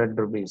 100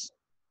 rupees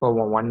for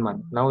 1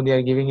 month. Now they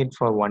are giving it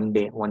for 1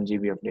 day, 1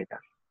 GB of data.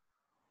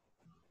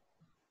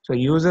 So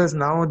users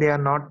now they are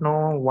not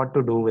know what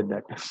to do with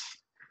that.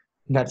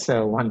 That's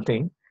one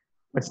thing.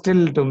 But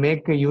still, to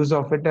make use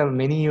of it,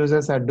 many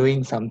users are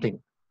doing something.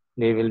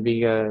 They will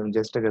be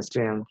just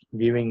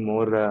viewing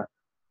more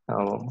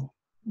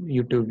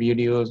YouTube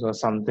videos or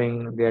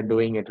something. They are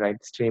doing it, right?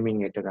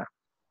 Streaming it.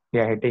 They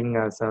are hitting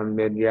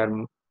they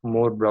are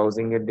more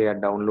browsing it. They are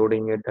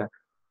downloading it.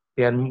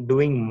 They are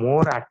doing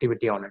more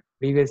activity on it.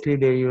 Previously,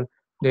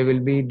 they will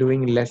be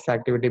doing less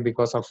activity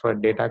because of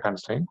data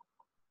constraint.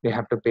 They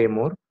have to pay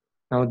more.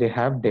 Now they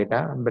have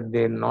data, but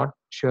they're not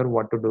sure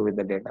what to do with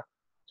the data.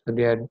 So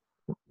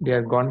they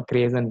are gone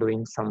crazy and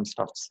doing some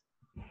stuffs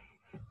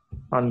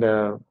on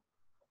the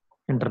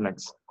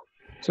internets.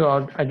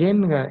 So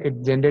again,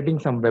 it's generating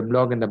some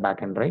weblog in the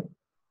backend, right?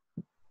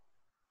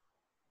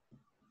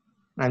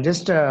 I'm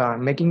just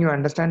making you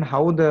understand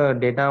how the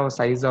data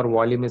size or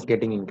volume is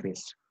getting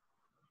increased.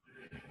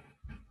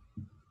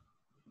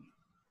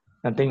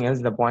 Nothing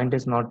else. The point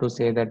is not to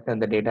say that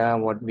the data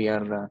what we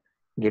are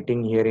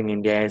getting here in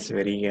India is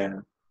very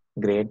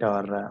great,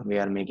 or we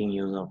are making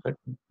use of it.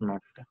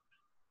 Not.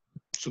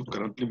 So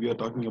currently we are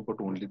talking about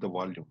only the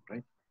volume,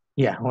 right?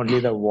 Yeah, only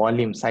the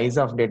volume, size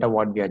of data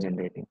what we are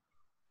generating.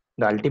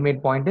 The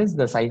ultimate point is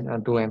the size,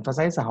 to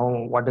emphasize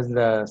what is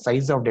the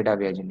size of data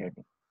we are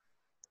generating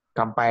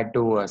compared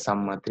to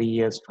some 3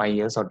 years, 5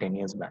 years, or 10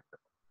 years back.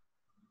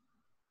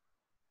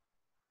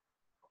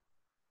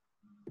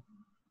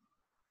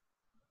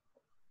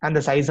 And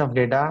the size of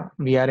data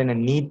we are in a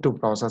need to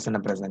process in a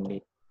present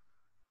day.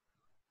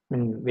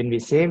 When we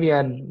say we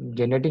are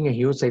generating a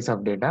huge size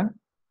of data,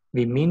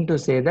 we mean to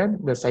say that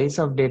the size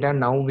of data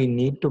now we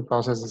need to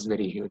process is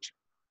very huge.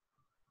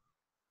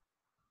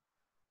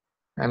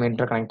 I'm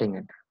interconnecting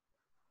it.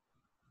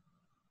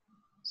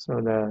 So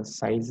the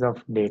size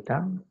of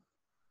data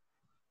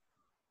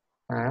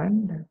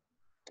and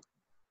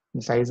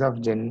the size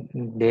of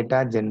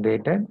data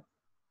generated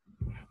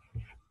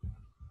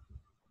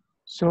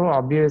So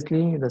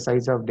obviously the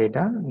size of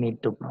data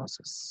need to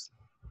process.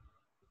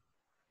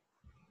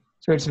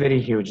 So it's very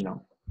huge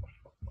now.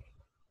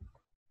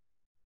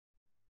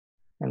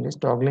 I'm just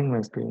toggling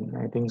my screen.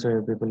 I think so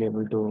you people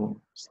able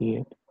to see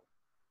it.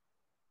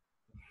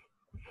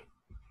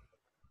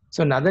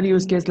 So another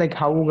use case like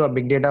how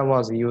big data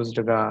was used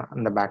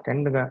on the back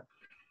end,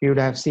 you would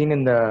have seen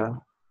in the,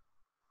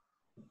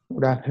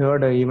 would have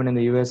heard even in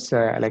the US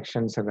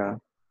elections in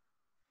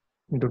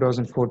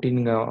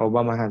 2014,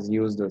 Obama has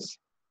used this.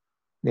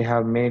 They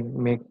have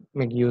make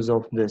use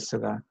of this.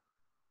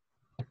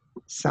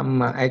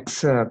 Some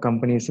ex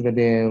companies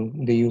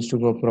they used to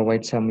go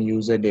provide some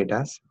user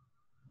data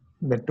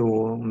that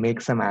to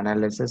make some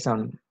analysis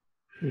on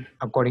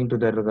according to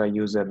the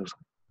user.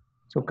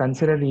 So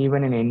consider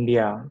even in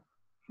India,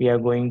 we are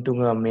going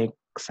to make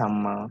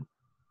some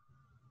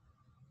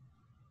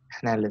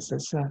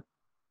analysis.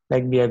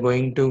 Like we are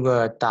going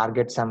to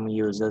target some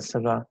users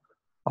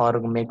or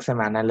make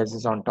some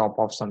analysis on top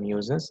of some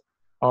users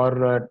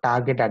or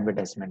target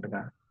advertisement.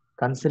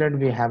 Consider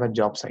we have a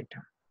job site.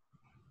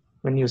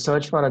 When you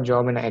search for a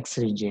job in X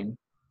region,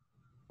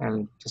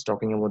 I'm just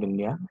talking about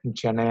India. In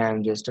Chennai,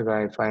 I'm just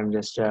if I'm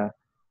just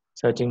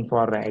searching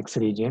for X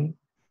region,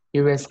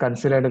 US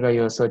considered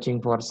you're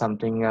searching for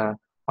something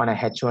on a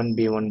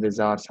H1B1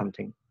 visa or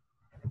something.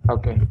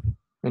 Okay,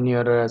 when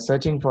you're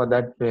searching for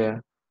that,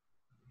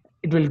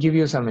 it will give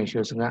you some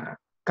issues.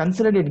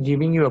 Consider it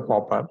giving you a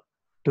pop-up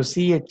to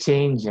see a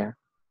change,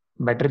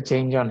 better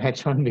change on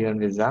H1B1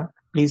 visa.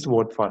 Please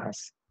vote for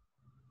us.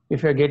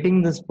 If you're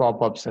getting this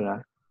pop-ups,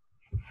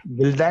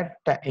 will that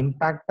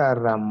impact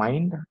our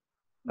mind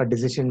or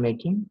decision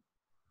making?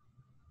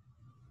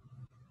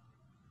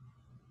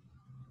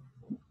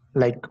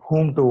 Like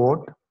whom to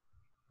vote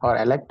or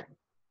elect?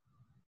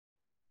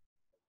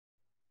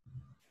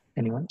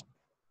 Anyone?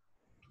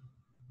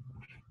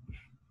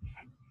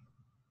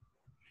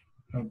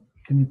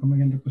 Can you come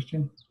again the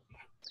question?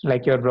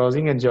 Like you're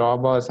browsing a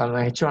job or some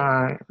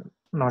H1,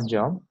 not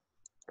job,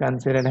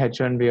 considered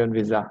H1B1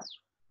 visa.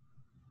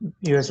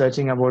 You're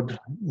searching about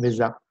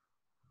visa.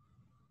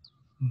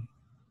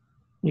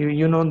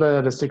 You know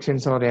the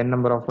restrictions or n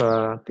number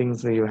of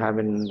things that you have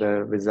in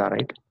the visa,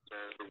 right?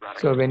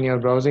 So when you're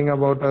browsing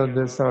about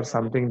this or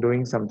something,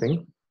 doing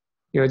something,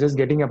 you're just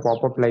getting a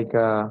pop-up like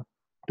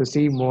to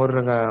see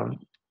more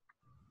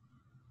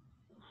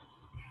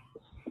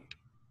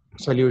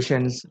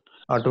solutions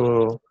or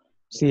to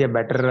see a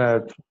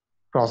better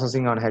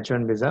processing on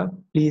H1 visa.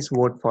 Please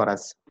vote for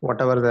us,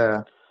 whatever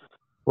the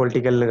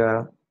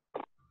political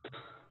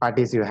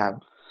parties you have.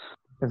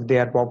 If they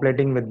are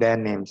populating with their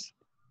names,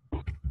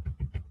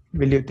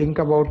 will you think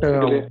about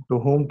to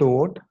whom to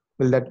vote?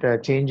 Will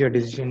that change your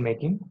decision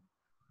making?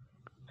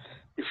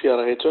 If you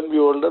are a H1B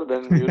holder,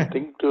 then you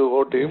think to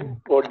vote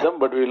them,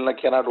 but we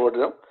cannot vote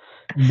them.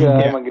 If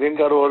I am a green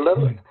card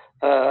holder,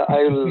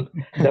 I will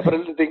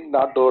definitely think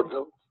not to vote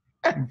them.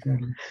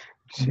 Exactly.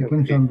 It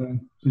depends on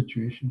the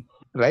situation.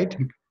 Right.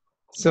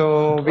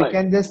 So we Right.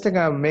 can just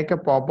make a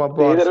pop-up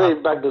So or either way,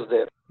 impact is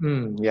there.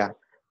 yeah,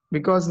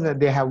 because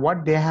they have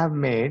what they have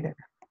made.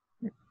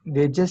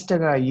 They just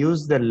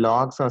use the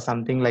logs or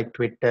something like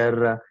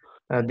Twitter.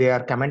 They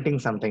are commenting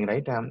something,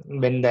 right?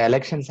 When the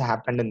elections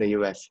happened in the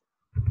US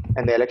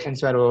and the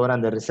elections were over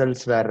and the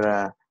results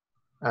were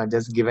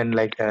just given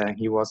like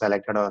he was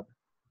elected, or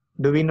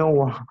do we know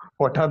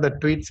what are the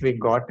tweets we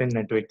got in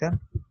Twitter?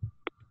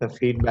 The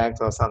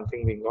feedbacks or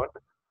something we got?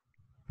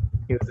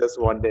 Users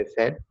what they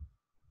said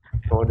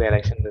for the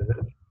election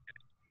results.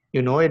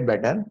 You know it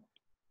better,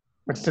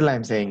 but still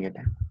I'm saying it.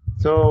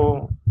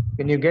 So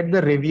when you get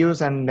the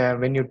reviews and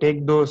when you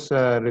take those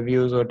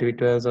reviews or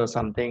Twitters or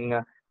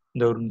something,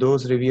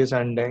 those reviews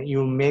and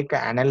you make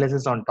an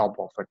analysis on top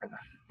of it,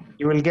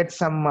 you will get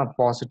some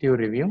positive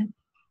review.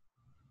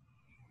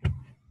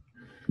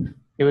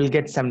 You will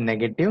get some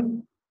negative.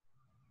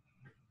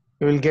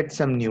 You will get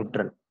some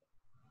neutral,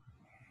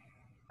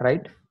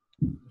 right?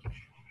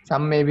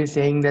 Some may be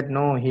saying that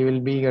no, he will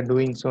be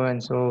doing so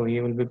and so,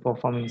 he will be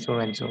performing so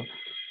and so.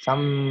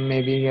 Some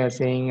may be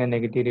saying a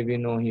negative review,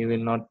 no, he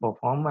will not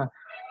perform.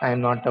 I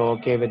am not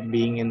okay with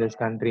being in this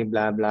country,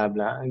 blah, blah,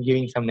 blah,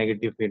 giving some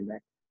negative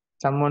feedback.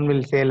 Someone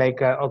will say like,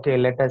 okay,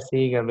 let us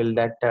see, will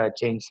that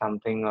change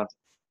something? Or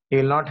he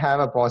will not have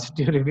a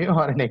positive review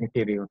or a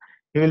negative review.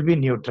 He will be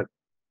neutral,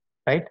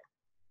 right?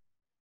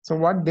 So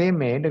what they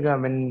made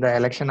when the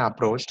election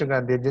approached,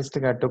 they just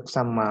took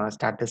some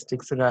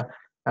statistics,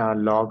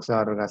 logs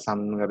or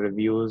some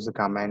reviews,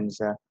 comments,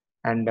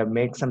 and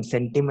make some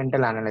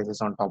sentimental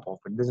analysis on top of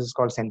it. This is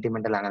called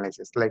sentimental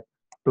analysis, like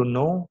to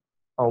know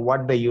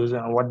what the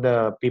user, what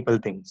the people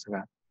thinks.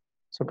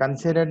 So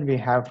consider we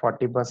have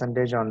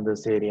 40% on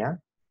this area,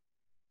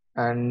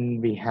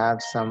 and we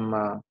have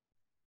some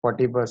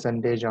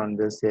 40% on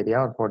this area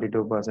or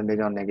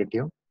 42% on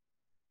negative.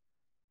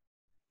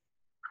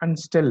 And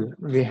still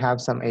we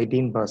have some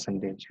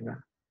 18%.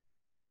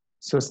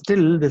 So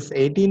still this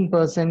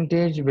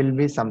 18% will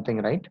be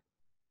something, right?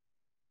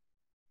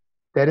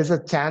 There is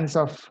a chance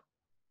of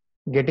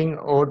getting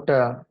out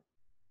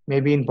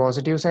maybe in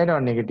positive side or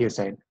negative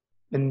side.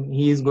 when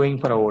he is going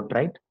for a vote,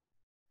 right?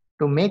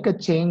 To make a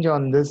change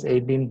on this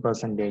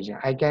 18%,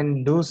 I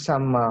can do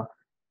some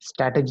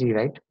strategy,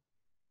 right?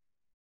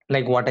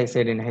 Like what I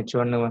said in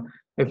H1,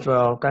 if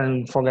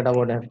can forget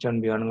about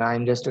H1B1,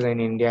 I'm just in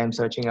India, I'm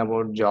searching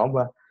about job.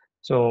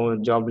 So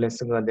jobless,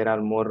 there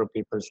are more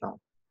people now.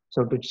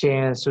 So to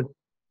change, so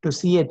to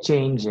see a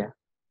change,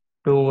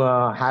 to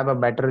have a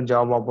better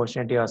job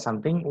opportunity or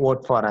something,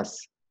 vote for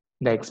us.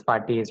 The X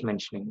party is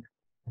mentioning.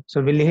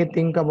 So will he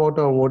think about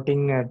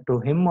voting to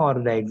him or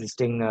the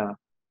existing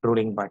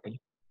ruling party?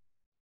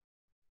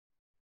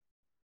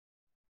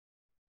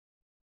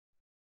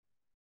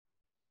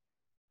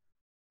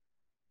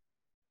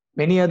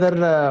 Many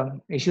other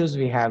issues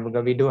we have.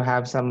 We do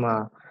have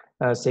some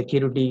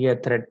security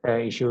threat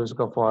issues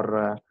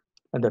for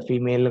the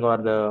female or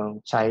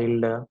the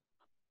child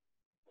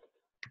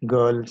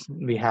girls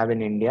we have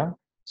in India.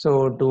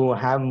 So to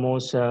have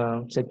most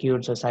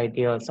secure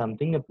society or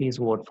something, please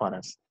vote for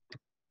us.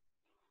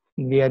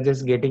 We are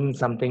just getting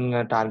something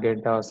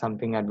target or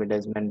something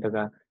advertisement,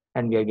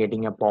 and we are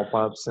getting a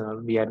pop-ups.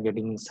 We are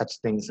getting such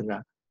things.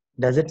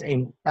 Does it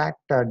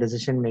impact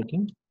decision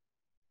making?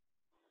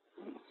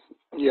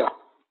 Yeah.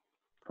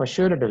 For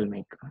sure, it will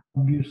make.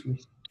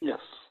 Obviously. Yes.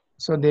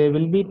 So they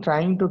will be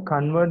trying to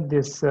convert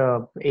this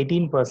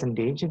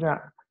 18%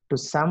 to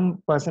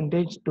some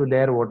percentage to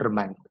their voter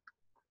bank.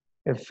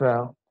 If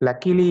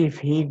luckily, if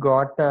he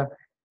got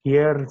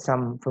here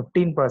some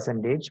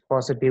 15%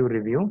 positive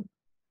review,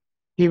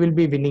 he will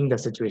be winning the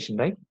situation,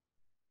 right?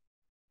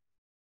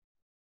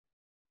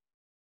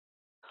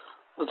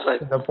 That's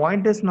right. The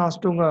point is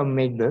not to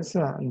make this.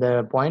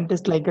 The point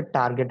is like a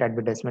target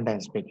advertisement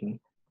I'm speaking.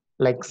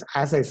 Like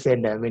as I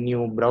said, when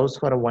you browse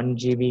for a 1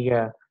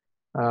 GB,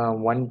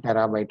 1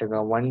 terabyte,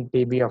 1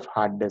 TB of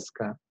hard disk,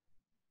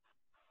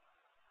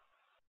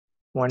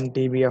 1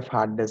 TB of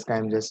hard disk.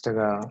 I'm just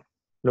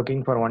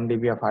looking for 1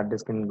 TB of hard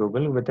disk in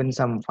Google. Within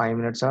some 5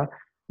 minutes,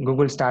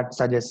 Google starts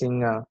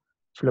suggesting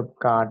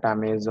Flipkart,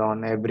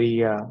 Amazon,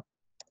 every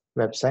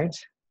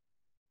websites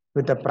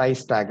with a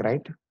price tag,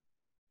 right?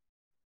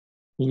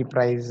 He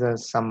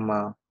prices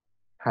some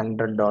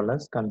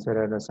 $100,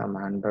 consider some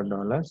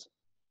 $100.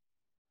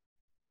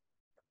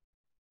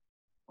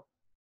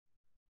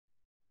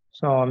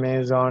 So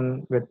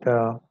Amazon with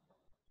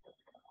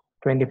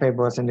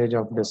 25%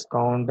 of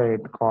discount,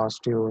 it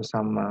cost you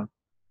some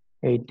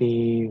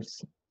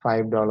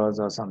 $85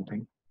 or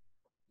something.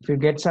 If you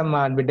get some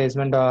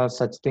advertisement or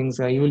such things,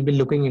 you will be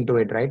looking into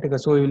it, right?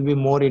 Because so you will be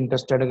more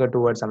interested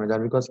towards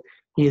Amazon because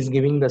he is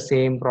giving the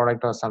same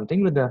product or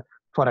something with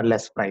for a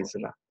less price.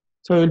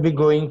 So you will be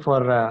going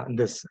for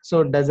this.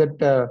 So does it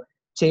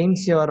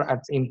change your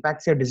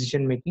impacts your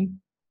decision making?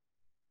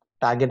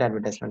 Target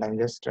advertisement. I'm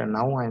just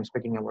now I'm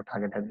speaking about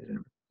target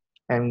advertisement.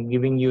 I'm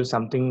giving you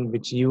something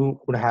which you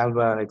would have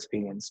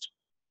experienced.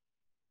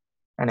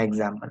 An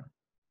example.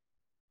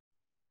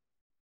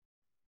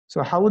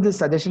 So how the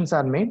suggestions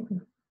are made?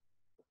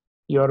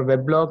 Your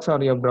weblogs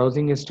or your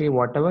browsing history,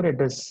 whatever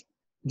it is,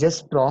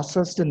 just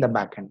processed in the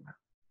backend.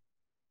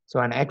 So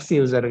an X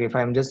user, if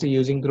I'm just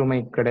using through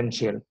my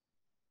credential,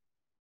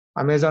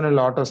 Amazon will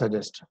auto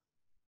suggest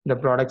the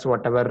products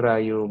whatever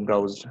you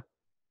browsed.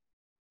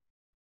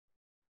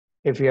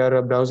 If you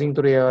are browsing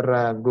through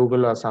your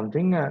Google or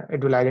something,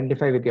 it will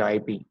identify with your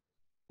IP.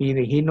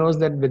 He knows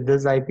that with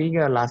this IP,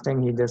 last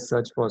time he just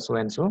searched for so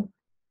and so.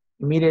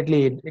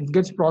 Immediately, it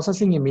gets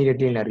processing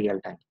immediately in a real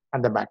time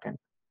at the backend.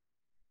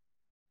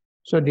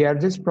 So they are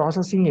just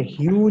processing a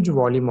huge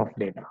volume of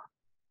data.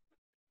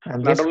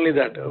 And Not only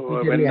that,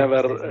 when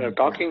we're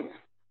talking,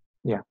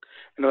 yeah,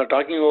 when we're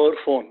talking over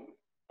phone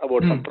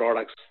about some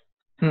products,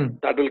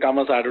 that will come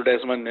as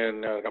advertisement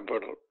in your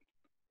computer.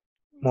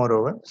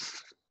 Moreover,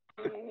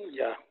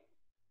 yeah,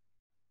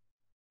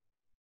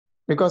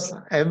 because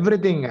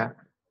everything,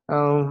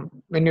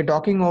 when you're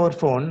talking over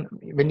phone,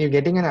 when you're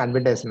getting an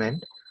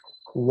advertisement,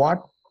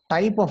 what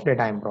type of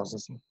data I'm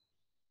processing?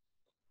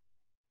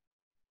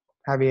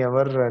 Have you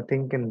ever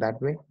think in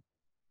that way?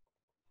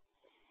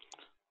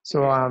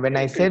 So when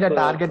I say the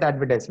target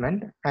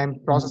advertisement, I'm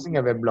processing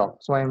a weblog.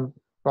 So I'm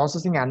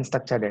processing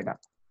unstructured data.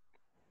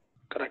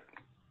 Correct.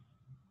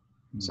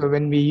 So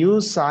when we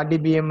use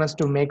RDBMS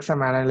to make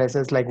some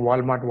analysis like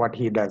Walmart, what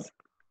he does,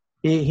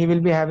 he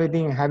will be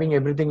having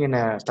everything in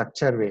a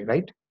structured way,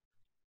 right?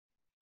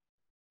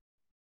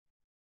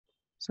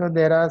 So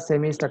there are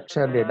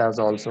semi-structured data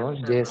also,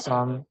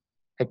 JSON,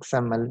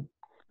 XML.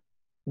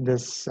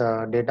 This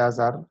data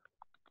are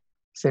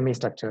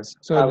semi-structures.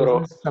 So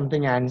this is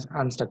something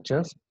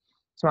unstructured.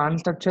 So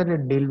unstructured,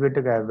 it deal with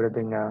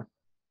everything.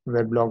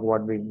 Weblog,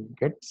 what we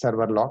get,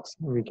 server logs.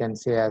 We can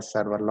say as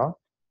server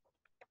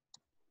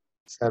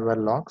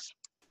logs.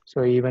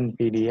 So even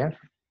PDF,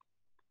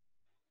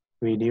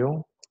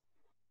 video,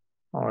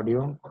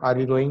 audio. Are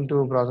we going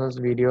to process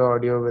video,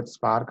 audio with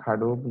Spark,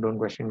 Hadoop? Don't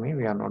question me.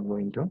 We are not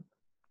going to.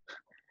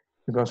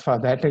 Because for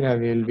that, we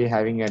will be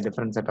having a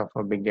different set of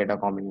big data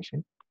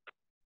combination.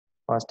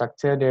 For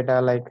structured data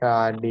like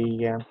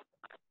RD,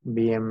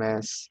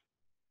 BMS,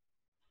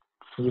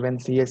 Even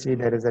CSV,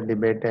 there is a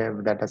debate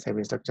if that is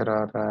semi-structured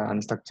or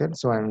unstructured.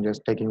 So I'm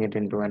just taking it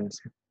into an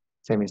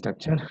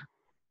semi-structured.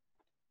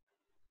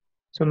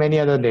 So many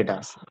other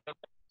data.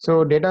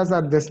 So data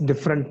are just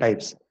different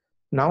types.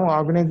 Now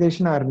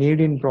organization are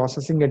need in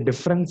processing a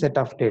different set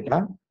of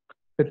data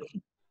with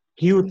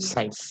huge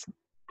size.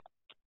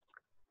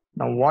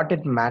 Now what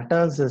it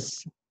matters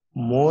is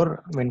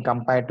more when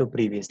compared to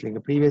previously.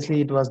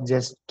 Previously it was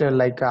just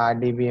like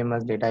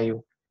RDBMS data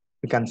you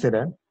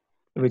consider,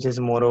 which is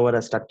moreover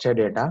a structured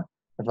data.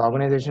 If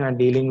organization are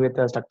dealing with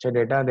a structured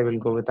data, they will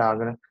go with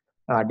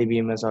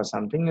RDBMS or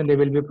something, and they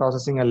will be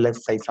processing a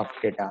less size of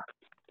data.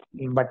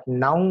 But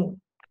now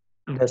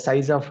the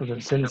size of,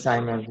 since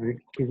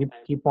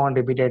keep on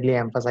repeatedly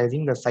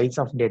emphasizing, the size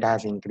of data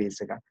has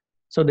increased.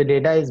 So the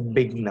data is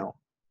big now.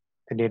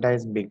 The data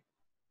is big.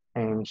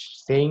 I'm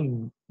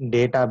saying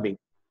data big.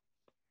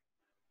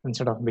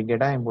 Instead of big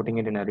data, I'm putting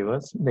it in a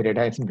reverse. The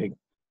data is big.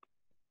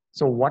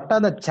 So what are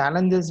the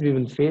challenges we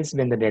will face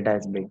when the data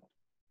is big?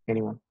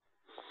 Anyone?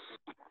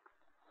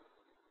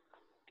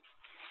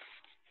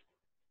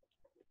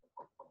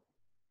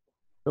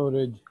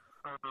 Storage.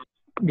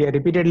 We are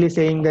repeatedly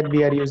saying that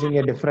we are using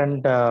a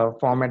different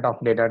format of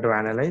data to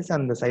analyze,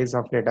 and the size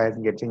of data is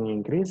getting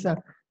increased.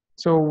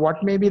 So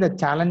what may be the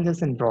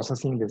challenges in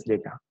processing this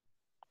data?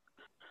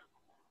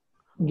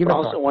 Give a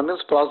thought. One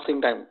is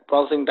processing time.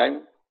 Processing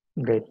time.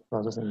 Great,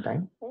 processing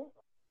time.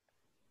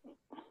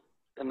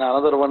 And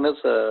another one is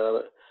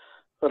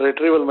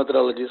retrieval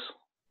methodologies.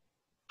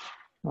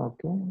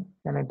 Okay,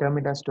 can I term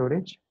it as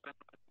storage?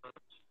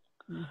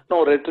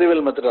 No,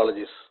 retrieval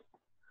methodologies.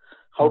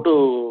 How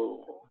to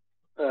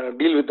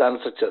deal with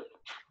unstructured.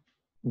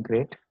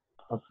 Great.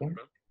 Okay.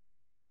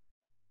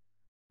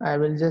 I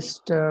will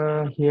just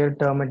here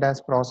term it as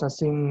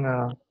processing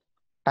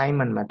time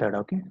and method.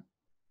 Okay.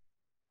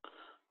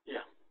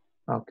 Yeah.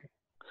 Okay.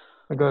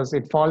 Because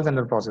it falls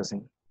under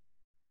processing.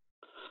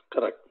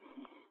 Correct.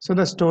 So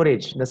the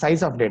storage, the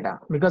size of data,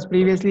 because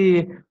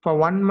previously for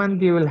 1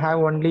 month you will have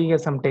only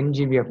some 10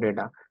 GB of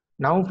data.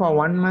 Now for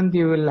 1 month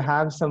you will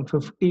have some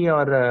 50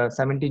 or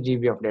 70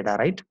 GB of data,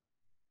 right?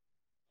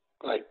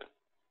 Right.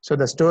 So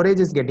the storage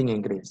is getting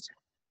increased.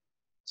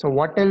 So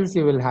what else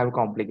you will have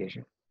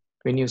complication?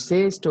 When you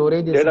say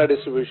storage is data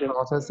distribution,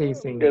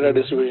 processing, data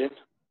distribution.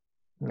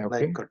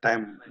 Okay. Like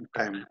time.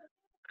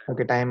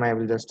 Okay, time I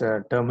will just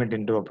term it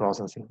into a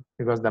processing,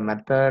 because the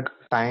method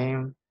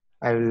time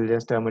I will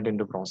just term it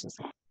into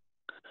processing.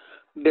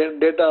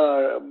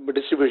 Data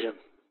distribution.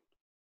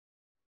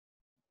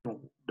 No,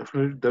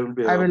 definitely there will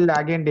be. I will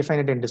again define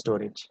it into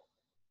storage.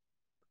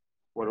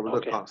 What about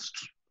Okay. the cost?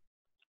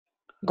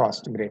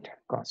 Cost, great,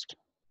 cost.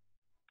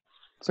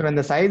 So when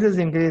the size is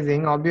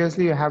increasing,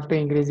 obviously you have to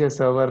increase your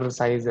server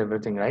size,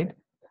 everything, right?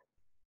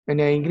 When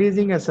you're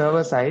increasing a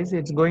server size,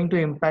 it's going to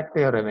impact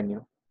your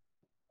revenue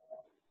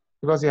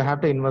because you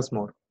have to invest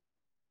more.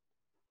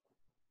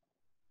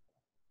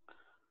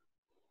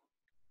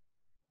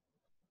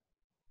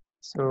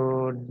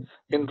 So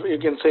You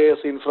can say as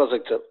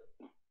infrastructure.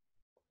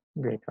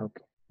 great,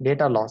 okay.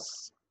 Data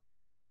loss.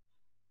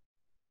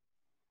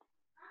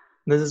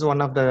 This is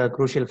one of the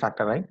crucial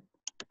factor, right?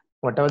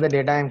 Whatever the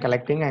data I'm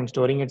collecting, I'm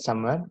storing it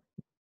somewhere.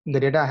 The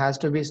data has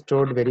to be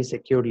stored very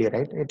securely,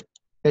 right?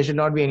 There should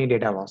not be any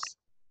data loss.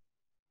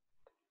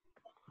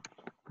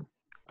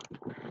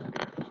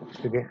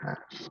 Okay.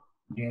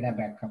 Data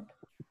backup.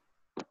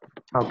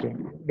 Okay.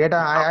 Data,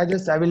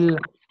 I will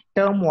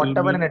term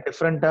whatever in a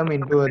different term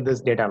into this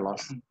data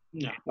loss.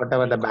 Yeah.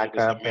 Whatever the Because it is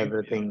backup,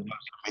 everything.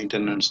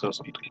 maintenance or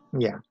something.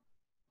 Yeah.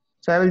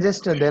 So I will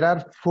just, there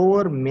are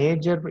 4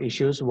 major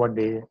issues what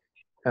they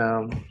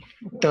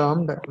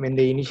termed when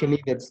they initially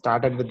get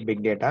started with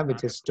big data,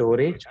 which is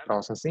storage,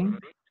 processing,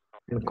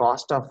 and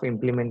cost of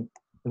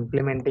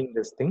implementing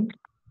this thing.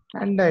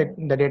 And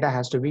the data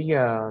has to be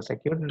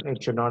secured.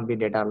 It should not be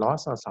data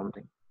loss or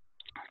something.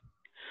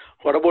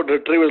 What about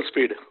retrieval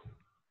speed?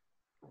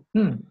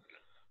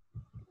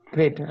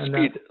 Great.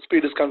 And,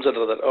 Speed is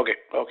considered that. Okay.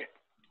 Okay.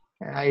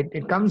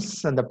 it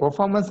comes, the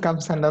performance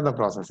comes under the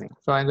processing.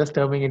 So I'm just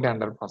terming it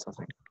under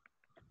processing.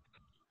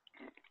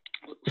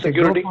 If you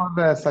go Security.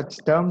 for such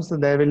terms,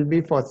 there will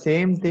be for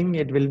same thing,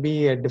 it will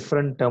be a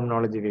different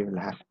terminology we will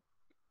have.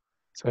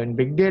 So in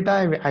big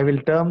data, I will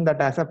term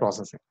that as a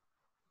processing.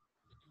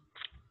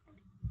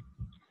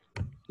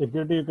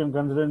 Security you can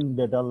consider in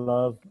data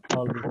loss.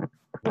 All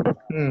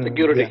this.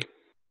 Security. Yeah.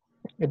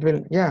 It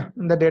will, yeah,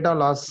 the data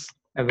loss,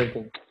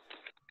 everything.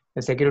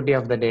 The security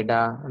of the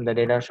data, and the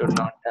data should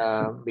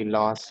not be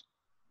lost.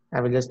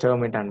 I will just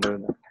term it under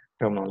the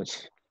terminology.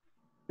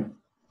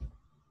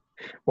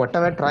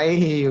 Whatever try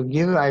you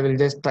give, I will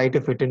just try to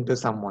fit into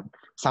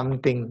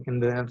something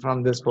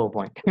from this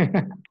PowerPoint.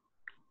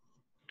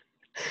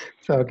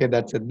 So okay,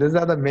 that's it. These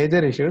are the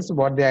major issues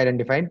what they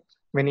identified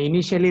when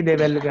initially they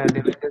were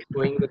just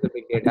going with the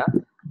big data.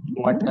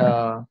 What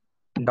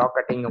Doc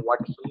Cutting, what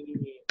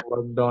he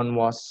worked on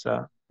was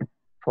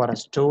for a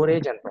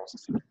storage and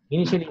processing.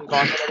 Initially he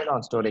concentrated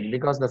on storage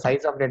because the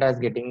size of data is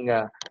getting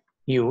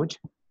huge.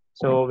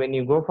 So when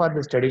you go for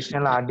this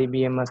traditional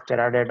RDBMS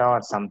Teradata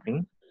or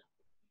something,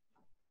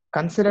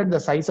 consider the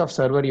size of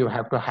server you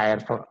have to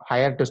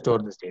hire to store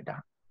this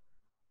data.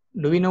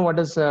 Do we know what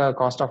is the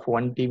cost of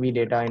 1 TB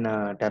data in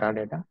a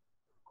Teradata?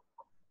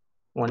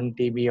 1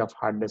 TB of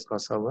hard disk or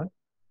server?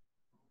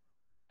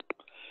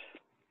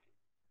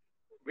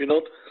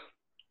 Vinod,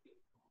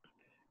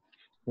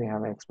 We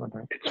have an expert,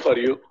 right? it's for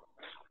you.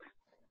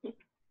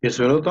 Yes,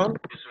 Vinod?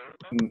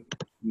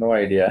 No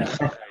idea.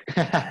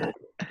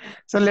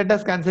 So let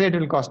us consider it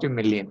will cost you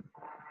million.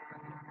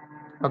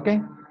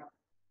 Okay.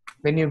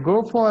 When you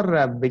go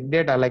for big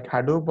data like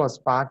Hadoop or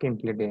Spark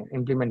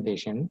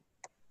implementation,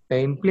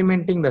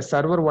 implementing the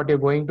server, what you're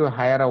going to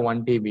hire a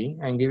 1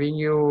 TB, I'm giving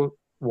you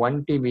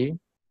 1 TB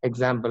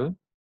example,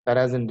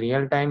 whereas in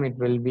real time it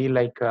will be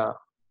like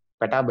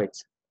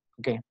petabytes.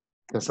 Okay,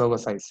 the server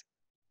size.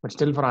 But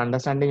still for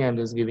understanding, I'm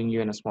just giving you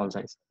in a small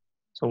size.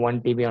 So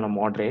 1 TB on a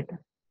moderate.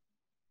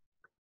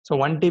 So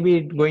 1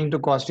 TB is going to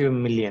cost you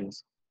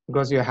millions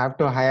because you have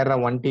to hire a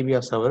 1 TB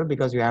of server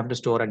because you have to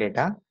store a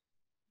data.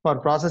 For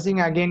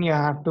processing, again, you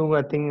have to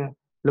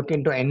look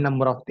into n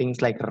number of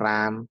things like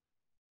RAM,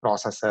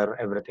 processor,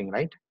 everything,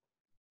 right?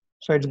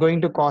 So it's going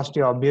to cost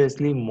you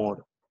obviously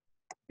more.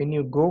 When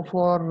you go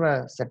for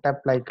a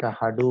setup like a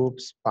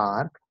Hadoop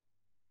Spark,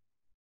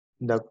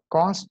 the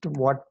cost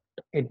what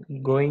it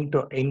going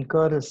to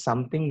incur is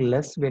something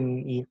less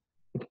when it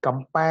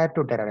compared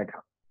to Teradata.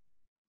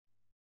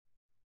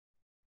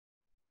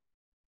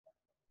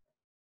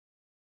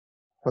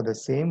 For the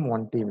same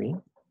 1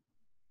 TB,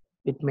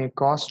 it may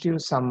cost you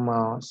some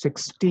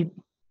 60%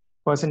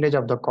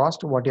 of the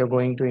cost what you're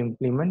going to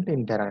implement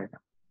in Teradata.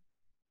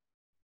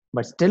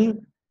 But still,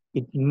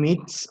 it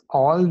meets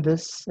all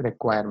this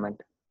requirement.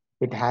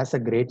 It has a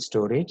great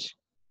storage,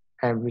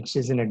 and which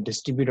is in a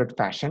distributed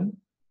fashion.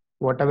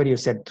 Whatever you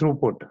said,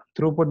 throughput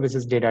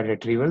versus data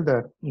retrieval,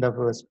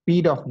 the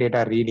speed of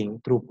data reading,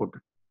 throughput,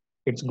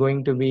 it's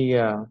going to be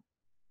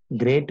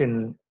great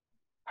in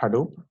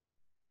Hadoop.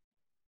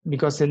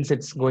 Because since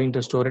it's going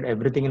to store it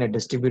everything in a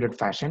distributed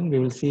fashion, we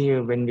will see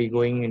when we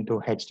going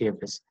into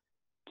HDFS,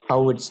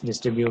 how it's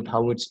distribute,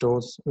 how it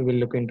stores, we will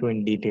look into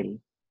in detail.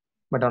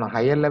 But on a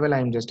higher level,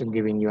 I'm just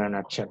giving you a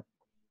nutshell,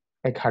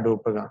 like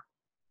Hadoop.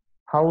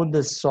 How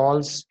this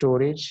solves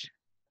storage,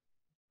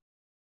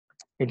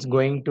 it's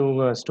going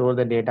to store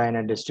the data in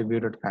a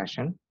distributed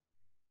fashion.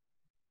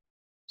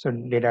 So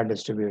data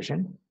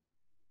distribution.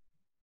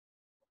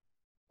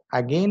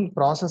 Again,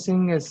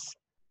 processing is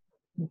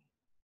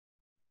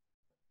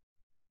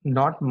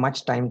not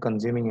much time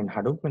consuming in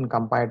Hadoop when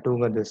compared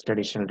to this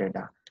traditional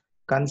data.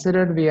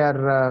 Consider we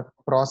are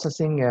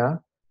processing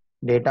a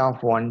data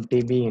of 1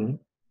 TB in.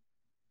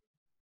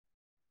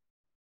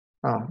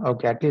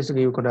 Okay, at least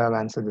you could have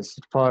answered this.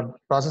 For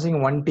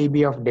processing 1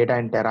 TB of data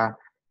in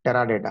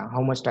Teradata,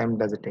 how much time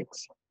does it take?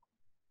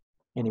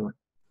 Anyone?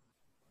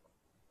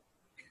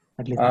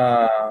 At least.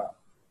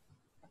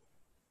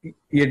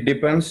 It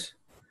depends.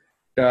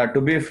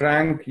 To be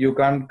frank, you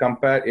can't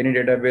compare any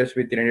database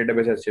with any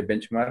database as a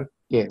benchmark.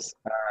 Yes.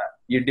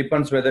 It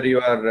depends whether you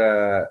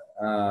are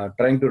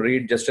trying to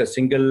read just a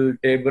single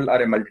table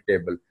or a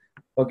multi-table.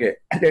 Okay,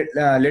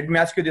 let me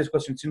ask you this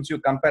question. Since you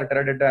compare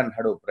Teradata and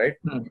Hadoop, right?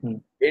 Mm-hmm.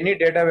 Any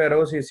data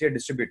warehouse is here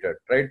distributed,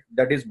 right?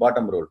 That is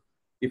bottom rule.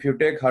 If you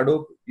take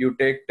Hadoop, you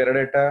take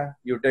Teradata,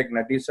 you take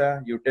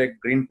Netissa, you take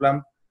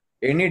Greenplum,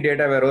 any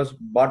data warehouse,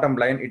 bottom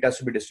line, it has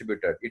to be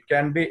distributed. It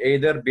can be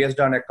either based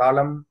on a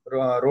column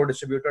row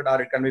distributed,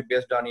 or it can be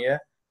based on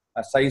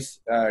a size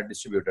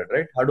distributed,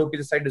 right? Hadoop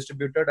is site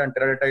distributed and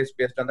Teradata is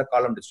based on the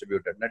column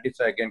distributed.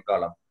 Netissa again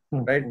column,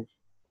 right?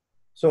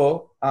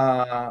 So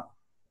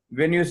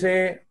when you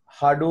say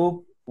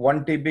Hadoop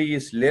 1 TB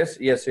is less,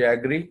 yes, I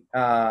agree.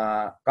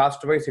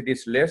 Cost wise, it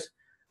is less.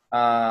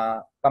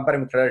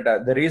 Comparing with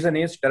Teradata, the reason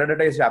is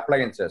Teradata is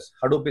appliances.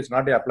 Hadoop is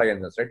not the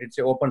appliances, right? It's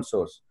a open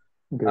source.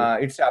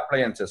 It's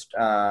appliances,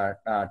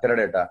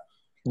 Teradata.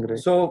 Great.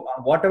 So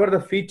whatever the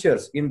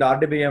features in the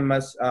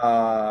RDBMS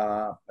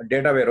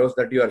data warehouse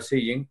that you are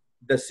seeing,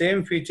 the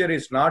same feature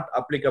is not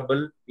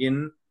applicable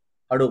in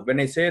Hadoop. When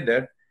I say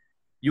that,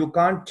 you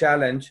can't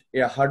challenge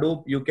a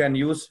Hadoop. You can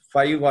use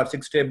 5 or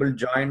 6 table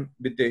join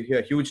with the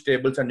huge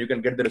tables and you can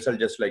get the result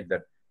just like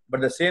that. But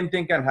the same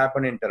thing can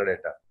happen in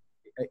Teradata.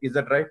 Is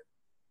that right?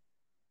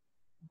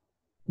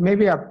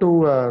 Maybe up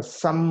to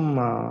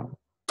some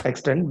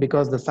extent,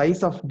 because the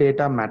size of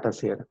data matters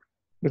here.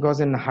 Because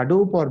in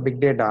Hadoop or big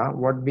data,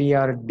 what we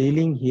are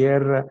dealing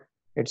here,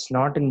 it's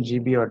not in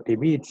GB or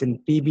TB, it's in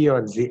PB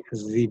or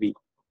ZB.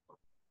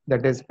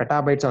 That is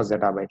petabytes or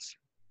zettabytes.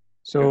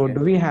 So Okay. do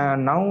we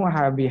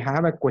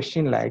have a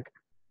question like,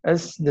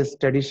 is this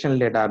traditional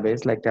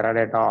database like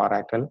Teradata or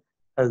Oracle,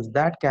 is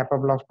that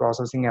capable of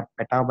processing a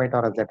petabyte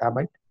or a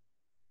zettabyte?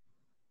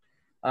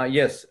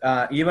 Yes,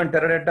 even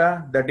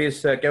Teradata that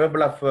is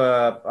capable of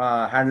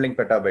handling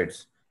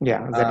petabytes.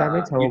 Yeah,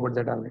 zettabytes. How about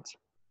zettabytes?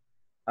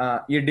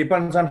 It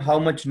depends on how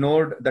much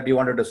node that you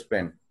wanted to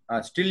spend.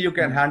 Still, you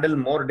can handle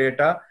more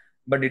data,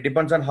 but it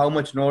depends on how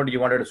much node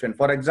you wanted to spend.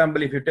 For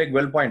example, if you take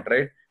WellPoint,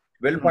 right?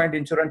 WellPoint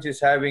Insurance is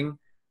having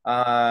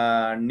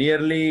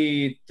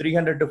nearly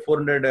 300 to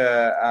 400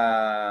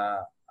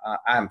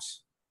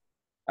 amps.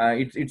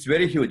 it's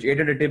very huge,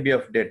 800 TB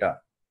of data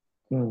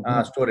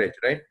storage,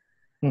 right?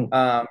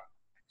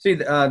 See,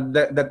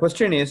 the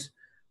question is,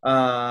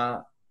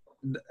 the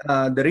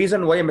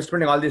reason why I'm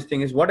explaining all these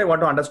things is what I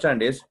want to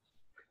understand is,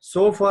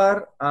 so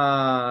far,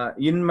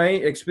 in my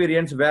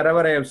experience,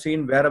 wherever I have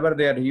seen, wherever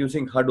they are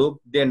using Hadoop,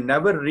 they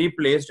never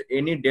replaced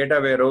any data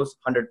warehouse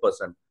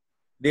 100%.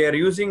 They are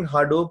using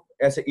Hadoop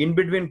as an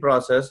in-between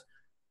process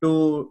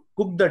to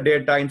cook the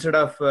data instead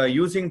of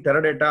using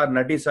Teradata or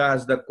Netissa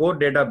as the core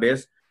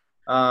database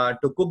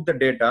to cook the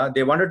data.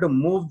 They wanted to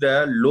move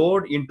the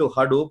load into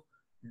Hadoop,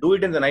 do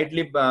it in the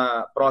nightly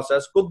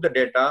process, cook the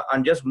data,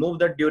 and just move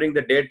that during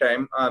the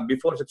daytime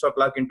before 6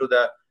 o'clock into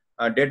the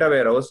data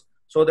warehouse,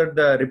 so that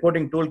the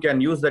reporting tool can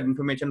use that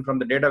information from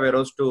the data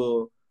warehouse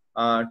to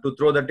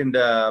throw that in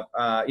the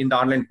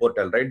online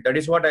portal, right? That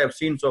is what I have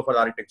seen so far.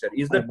 The architecture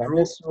is that That true?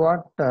 is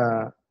what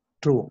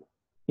true.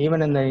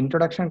 Even in the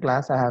introduction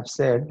class, I have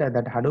said that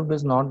Hadoop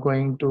is not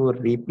going to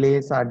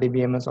replace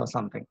RDBMS or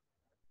something.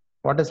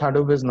 What is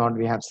Hadoop is not?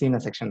 We have seen a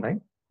section, right?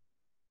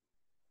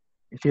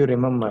 If you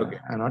remember, Okay.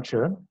 I'm not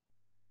sure.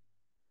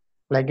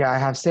 Like I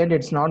have said,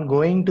 it's not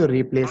going to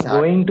replace.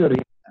 Hello.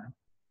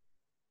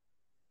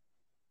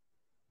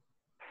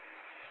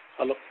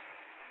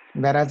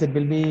 Whereas it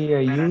will be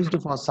used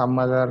for some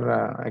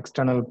other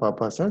external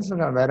purposes.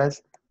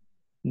 Whereas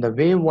the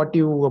way what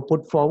you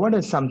put forward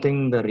is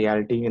something the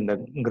reality in the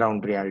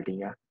ground reality.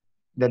 Yeah,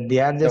 that they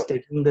are just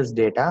taking this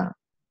data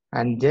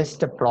and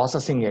just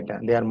processing it.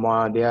 They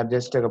are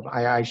just.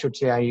 I should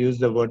say I use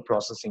the word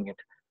processing it.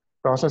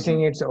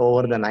 Processing it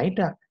over the night,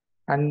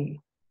 and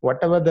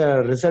whatever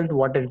the result,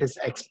 what it is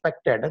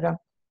expected,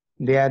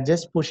 they are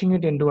just pushing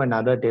it into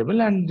another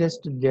table and just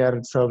they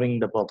are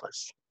serving the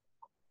purpose.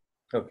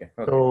 Okay.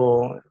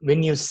 So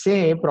when you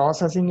say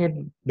processing it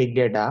big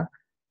data,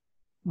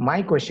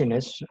 my question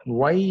is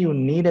why you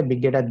need a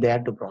big data there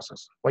to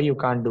process? Why you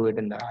can't do it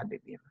in the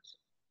RDBMS?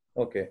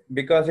 Okay,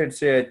 because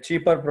it's a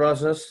cheaper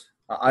process.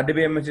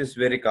 RDBMS is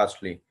very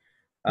costly.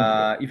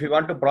 If you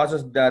want to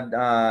process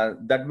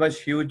that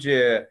much huge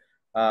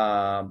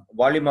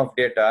volume of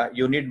data,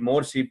 you need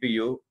more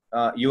CPU.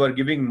 You are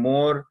giving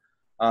more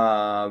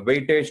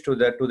weightage to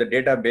the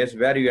database,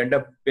 where you end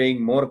up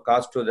paying more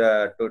cost to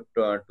the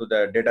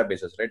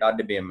databases, right?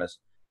 RDBMS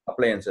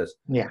appliances.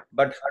 Yeah.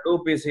 But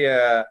Hadoop is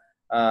a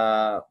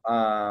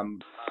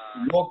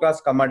low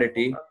cost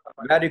commodity,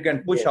 where you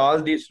can push all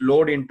this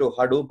load into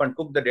Hadoop and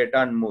cook the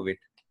data and move it.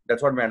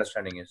 That's what my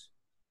understanding is.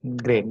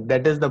 Great.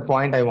 That is the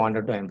point I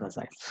wanted to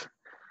emphasize.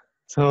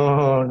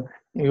 So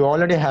you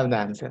already have the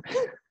answer.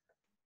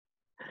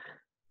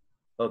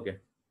 Okay.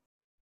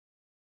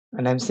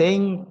 And I'm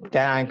saying,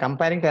 I'm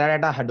comparing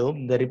Teradata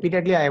Hadoop,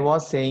 repeatedly I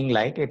was saying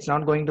like it's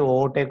not going to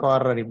overtake or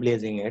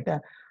replacing it.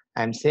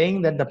 I'm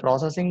saying that the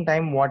processing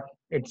time, what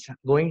it's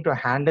going to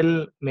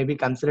handle, maybe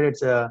consider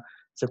it's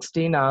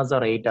 16 hours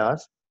or 8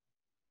 hours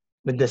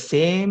with the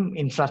same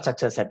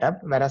infrastructure setup,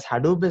 whereas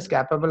Hadoop is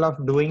capable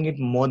of doing it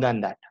more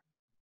than that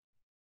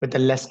with a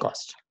less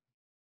cost.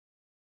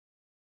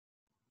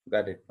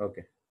 Got it.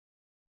 Okay.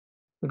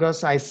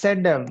 Because I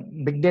said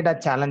big data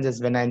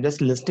challenges, when I'm just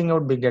listing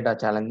out big data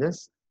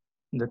challenges,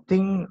 the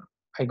thing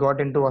I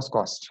got into was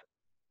cost.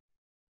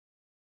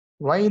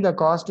 Why the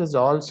cost is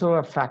also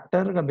a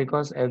factor?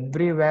 Because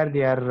everywhere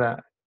they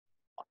are,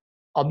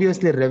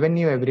 obviously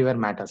revenue everywhere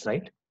matters,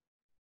 right?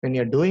 When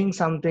you're doing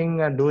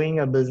something, doing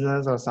a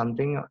business or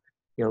something,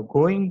 you're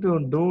going to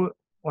do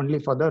only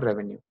for the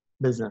revenue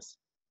business.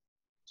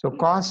 So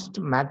cost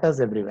matters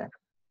everywhere.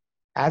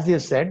 As you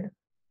said,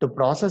 to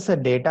process a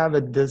data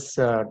with this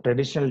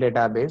traditional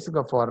database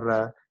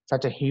for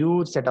such a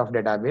huge set of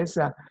database,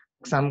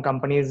 some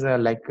companies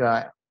like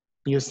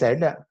you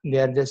said, they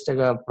are just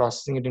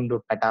processing it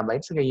into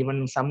petabytes.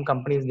 Even some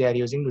companies, they are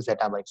using to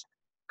zettabytes.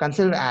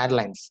 Consider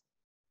airlines,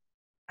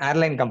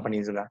 airline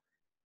companies.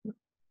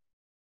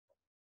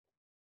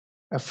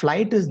 A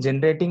flight is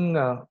generating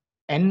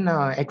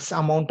X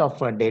amount of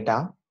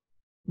data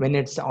when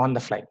it's on the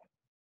flight.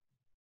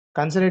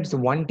 Consider it's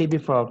 1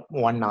 TB for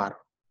 1 hour.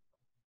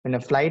 When a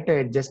flight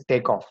just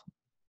take off,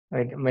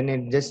 right? When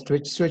it just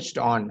switched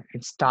on,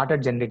 it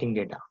started generating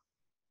data.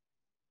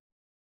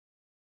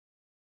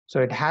 So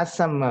it has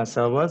some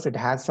servers, it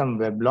has some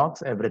web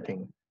logs,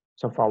 everything.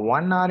 So for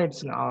 1 hour,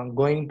 it's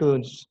going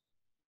to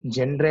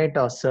generate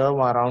or serve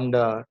around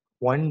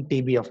 1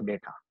 TB of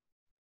data.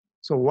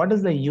 So what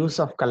is the use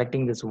of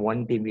collecting this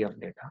 1 TB of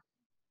data?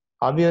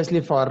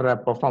 Obviously for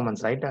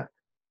performance, right?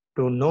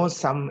 To know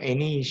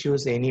any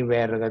issues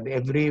anywhere,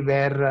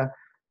 everywhere,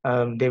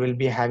 they will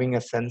be having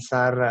a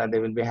sensor, they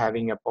will be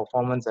having a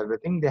performance,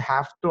 everything. They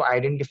have to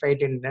identify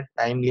it in a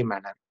timely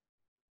manner.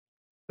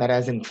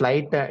 Whereas in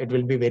flight, it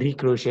will be very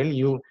crucial.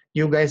 You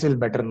guys will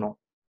better know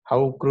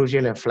how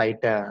crucial a flight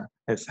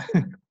is,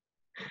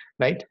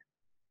 right?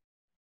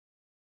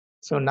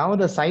 So now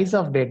the size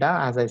of data,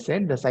 as I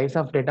said, the size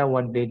of data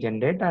what they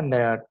generate and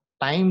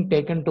time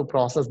taken to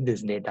process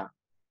this data.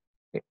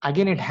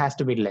 Again, it has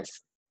to be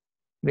less.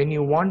 When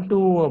you want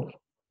to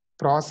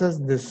process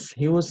this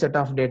huge set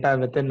of data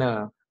within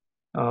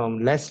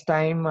less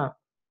time,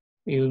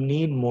 you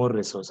need more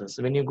resources.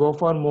 When you go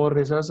for more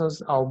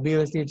resources,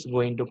 obviously it's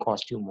going to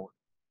cost you more.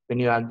 When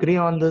you agree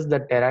on this, the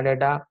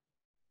Teradata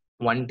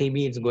 1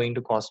 TB is going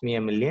to cost me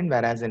 $1 million,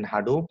 whereas in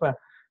Hadoop,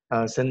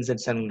 since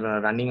it's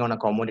running on a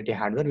commodity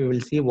hardware, we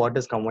will see what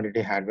is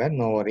commodity hardware.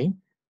 No worry,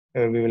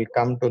 we will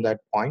come to that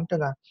point.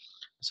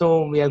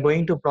 So we are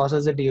going to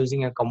process it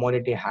using a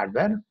commodity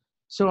hardware.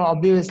 So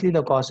obviously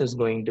the cost is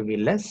going to be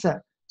less.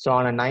 So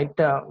on a night,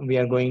 we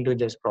are going to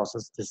just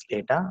process this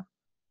data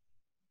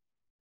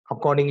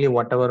accordingly,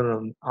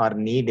 whatever our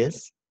need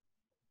is,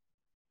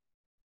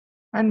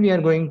 and we are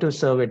going to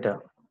serve it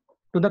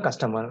to the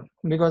customer,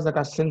 because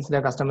since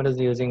the customer is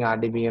using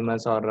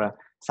RDBMS or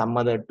some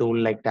other tool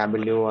like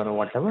Tableau or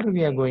whatever,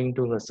 we are going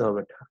to serve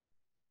it.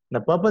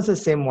 The purpose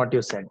is same what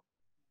you said,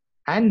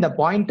 and the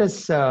point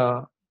is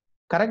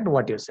correct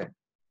what you said.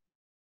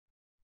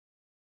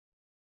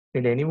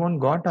 Did anyone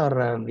got,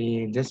 or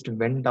we just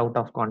went out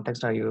of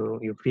context, or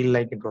you feel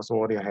like it was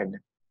over your head?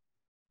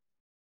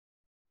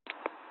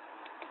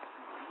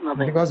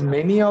 Nothing. Because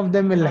many of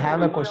them will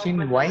have a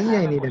question, why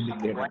I need a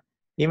big data.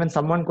 Even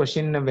someone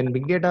question, when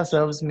big data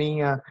serves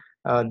me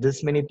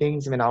this many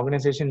things, when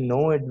organization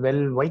know it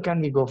well, why can't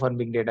we go for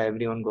big data?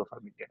 Everyone go for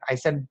big data. I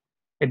said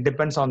it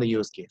depends on the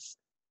use case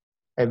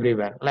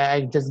everywhere. Like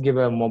I just give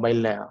a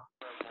mobile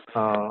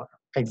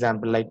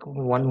example, like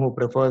one who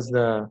prefers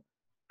the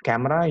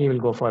camera, he will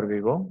go for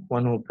Vivo.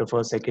 One who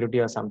prefers security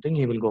or something,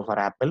 he will go for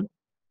Apple.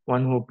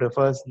 One who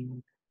prefers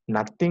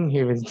nothing,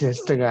 he will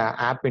just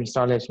app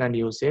installation and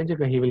usage,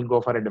 he will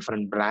go for a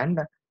different brand.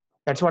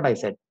 That's what I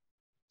said.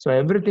 So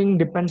everything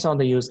depends on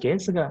the use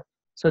case.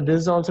 So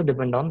this also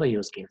depend on the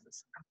use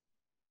cases.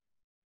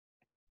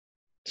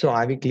 So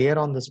are we clear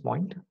on this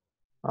point,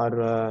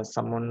 or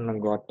someone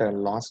got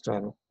lost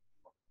or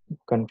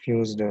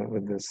confused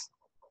with this?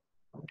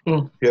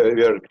 Yeah,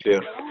 we are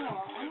clear.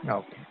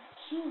 Okay.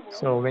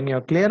 So when you're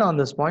clear on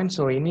this point,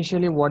 so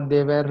initially what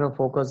they were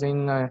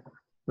focusing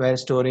were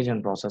storage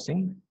and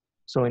processing.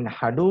 So in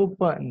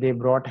Hadoop, they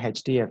brought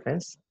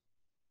HDFS,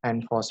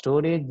 and for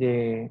storage,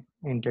 they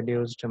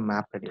introduced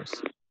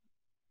MapReduce.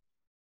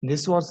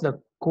 This was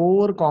the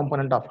core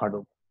component of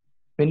Hadoop.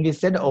 When we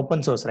said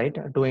open source, right,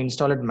 to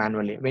install it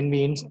manually, when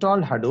we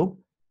install Hadoop,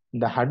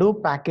 the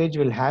Hadoop package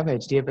will have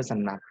HDFS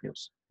and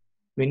MapReduce.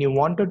 When you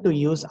wanted to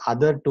use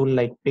other tool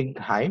like Pig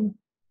Hive,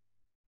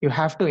 you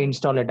have to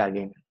install it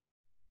again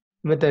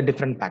with a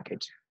different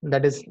package.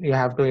 That is, you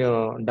have to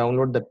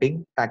download the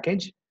Pig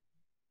package,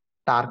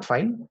 tar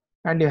file,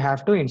 and you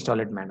have to install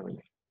it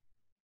manually.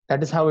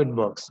 That is how it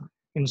works.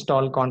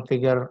 Install,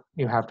 configure,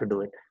 you have to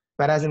do it.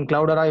 Whereas in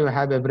Cloudera, you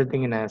have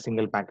everything in a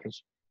single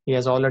package. He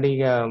has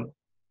already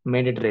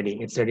made it ready.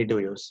 It's ready to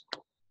use.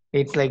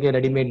 It's like a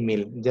ready-made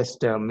meal.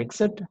 Just mix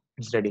it,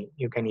 it's ready.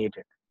 You can eat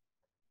it.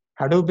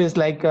 Hadoop is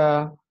like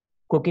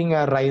cooking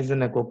a rice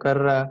in a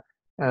cooker,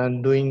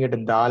 doing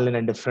it dal in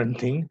a different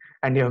thing,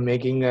 and you're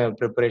making a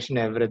preparation,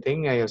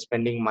 everything. You're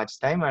spending much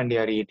time and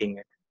you're eating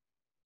it.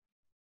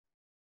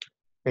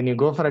 When you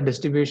go for a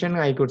distribution,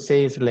 I could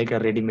say it's like a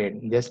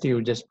ready-made.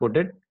 You just put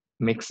it,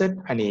 mix it,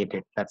 and eat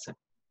it. That's it.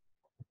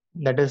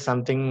 That is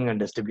something a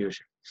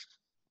distribution.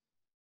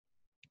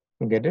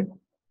 You get it?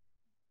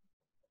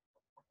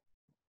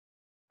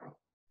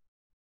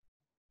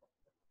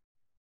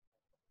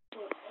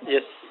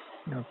 Yes.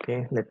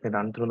 Okay, let me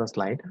run through the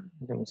slide.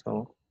 I think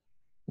so.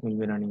 We'll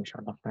be running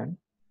short of time.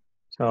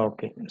 So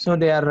okay, so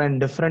they are in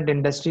different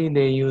industry.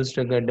 They used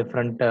a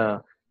different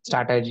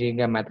strategy,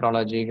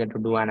 methodology to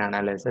do an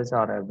analysis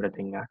or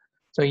everything.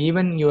 So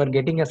even you are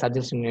getting a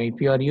suggestion if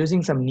you are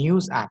using some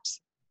news apps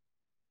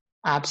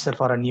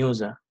for a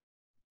news.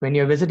 When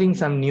you're visiting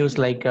some news,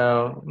 like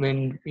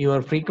when you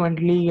are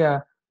frequently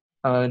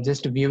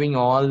just viewing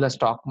all the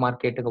stock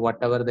market,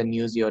 whatever the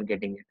news you are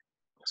getting it.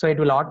 So it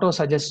will auto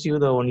suggest you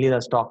only the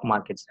stock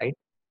markets, right?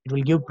 It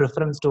will give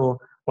preference to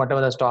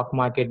whatever the stock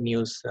market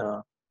news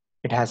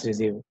it has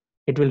received.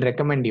 It will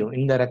recommend you.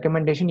 In the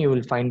recommendation, you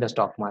will find the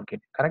stock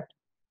market, correct?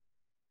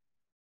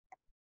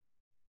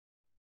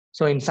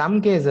 So in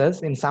some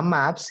cases, in some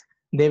apps,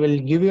 they will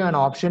give you an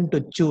option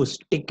to choose,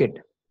 tick it,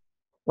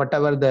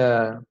 whatever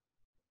the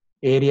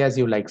areas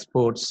you like,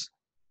 sports,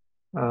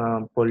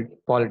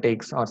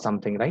 politics or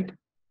something, right?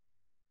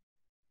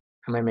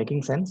 Am I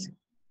making sense?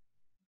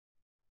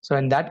 So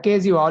in that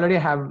case, you already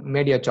have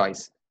made your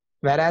choice.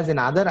 Whereas in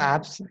other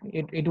apps,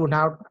 it would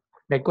not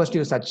request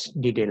you such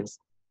details,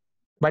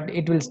 but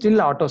it will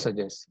still auto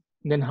suggest.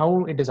 Then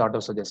how it is auto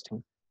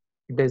suggesting?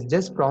 It is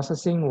just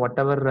processing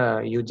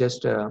whatever you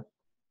just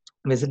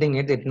visiting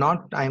it.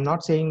 I'm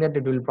not saying that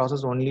it will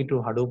process only to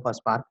Hadoop or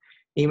Spark.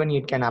 Even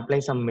it can apply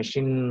some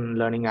machine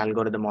learning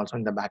algorithm also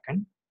in the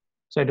backend.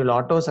 So it will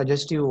auto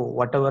suggest you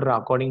whatever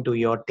according to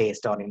your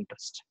taste or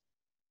interest.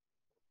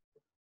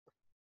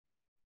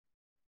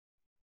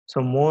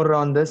 So more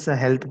on this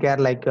healthcare,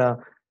 like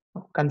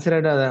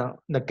consider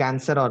the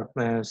cancer,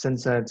 or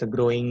since it's a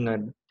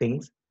growing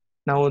things.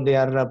 Now they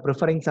are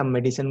preferring some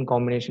medicine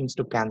combinations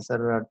to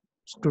cancer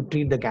to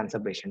treat the cancer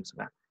patients.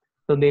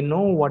 So they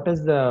know what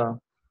is the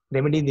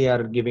remedy they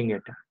are giving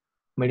it,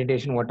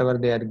 meditation, whatever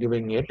they are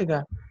giving it.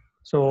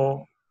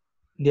 So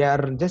they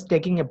are just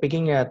picking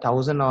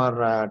 1,000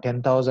 or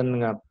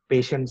 10,000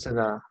 patients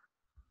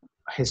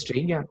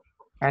history, yeah,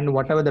 and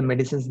whatever the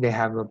medicines they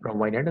have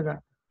provided,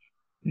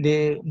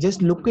 they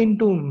just look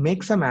into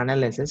make some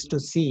analysis to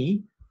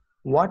see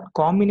what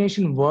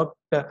combination worked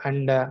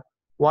and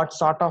what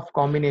sort of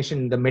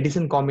combination the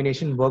medicine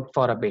combination worked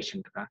for a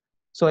patient.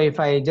 So if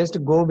I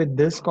just go with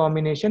this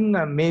combination,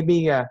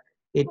 maybe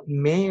it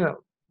may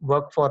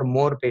work for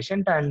more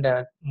patient and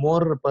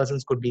more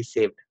persons could be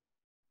saved.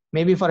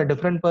 Maybe for a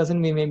different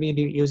person, we may be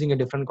using a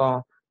different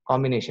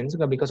combinations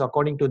because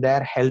according to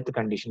their health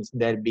conditions,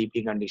 their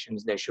BP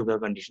conditions, their sugar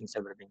conditions,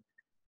 everything.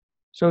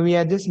 So we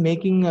are just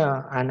making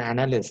an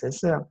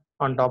analysis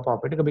on top of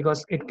it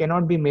because it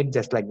cannot be made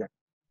just like that.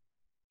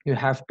 You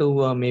have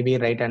to maybe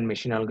write an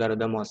machine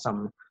algorithm or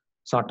some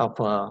sort of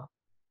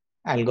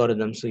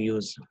algorithms to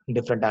use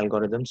different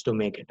algorithms to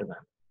make it.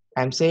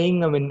 I'm saying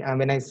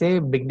when I say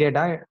big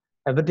data,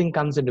 everything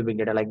comes into big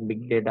data, like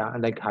big data,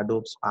 like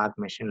Hadoop, Spark,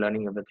 machine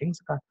learning, everything.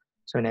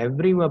 So in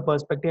every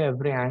perspective,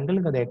 every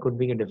angle, there could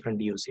be a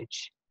different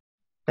usage.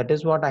 That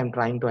is what I'm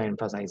trying to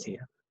emphasize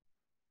here.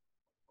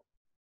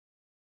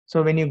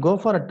 So when you go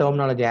for a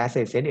terminology, as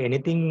I said,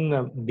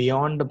 anything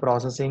beyond the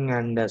processing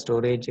and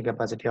storage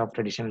capacity of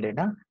traditional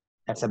data,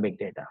 that's a big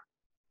data.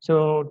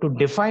 So to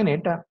define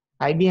it,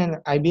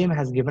 IBM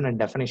has given a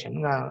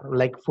definition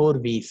like 4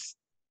 V's.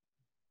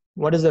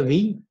 What is a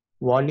V?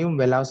 Volume,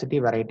 velocity,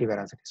 variety,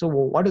 veracity. So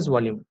what is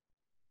volume?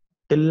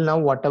 Till now,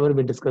 whatever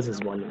we discuss is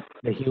volume.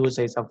 The huge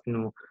size of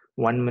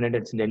 1 minute,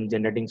 it's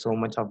generating so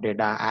much of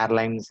data.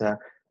 Airlines,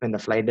 when the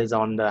flight is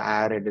on the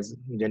air, it is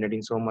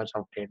generating so much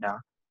of data.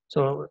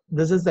 So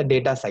this is the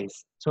data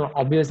size. So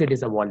obviously it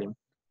is a volume.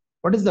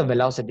 What is the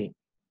velocity?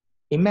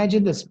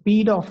 Imagine the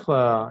speed of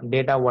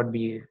data what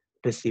we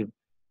receive.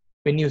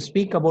 When you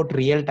speak about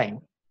real time,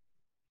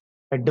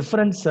 a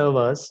different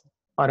servers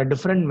or a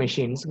different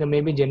machines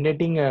may be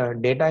generating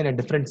data in a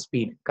different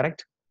speed,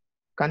 correct?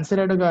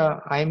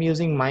 Consider I am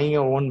using my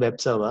own web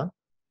server,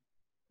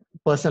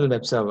 personal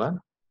web server.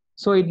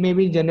 So it may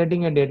be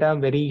generating a data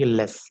very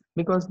less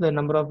because the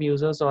number of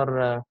users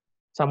or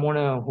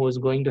someone who is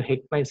going to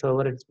hit my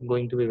server, it's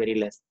going to be very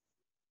less.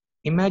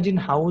 Imagine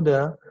how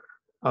the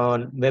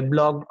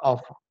weblog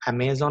of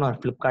Amazon or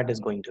Flipkart is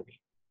going to be.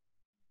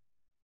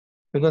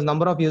 Because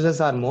number of users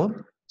are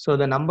more. So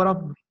the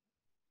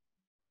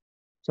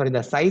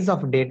the size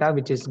of data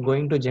which is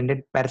going to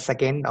generate per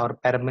second or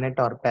per minute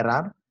or per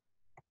hour,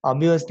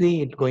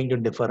 obviously it's going to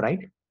differ, right?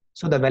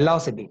 So the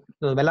velocity,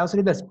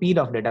 the speed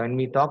of data. When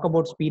we talk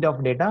about speed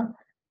of data,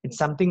 it's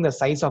something the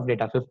size of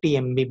data, 50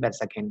 MB per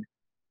second,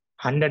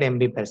 100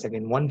 MB per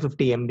second,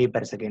 150 MB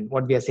per second,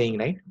 what we are saying,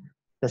 right?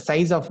 The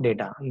size of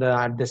data,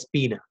 the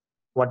speed,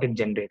 what it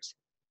generates.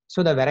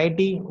 So the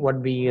variety, what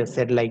we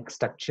said, like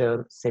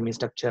structure,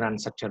 semi-structure, and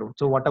structure.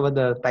 So whatever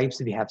the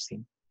types we have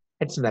seen,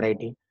 it's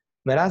variety.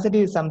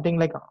 Veracity is something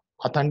like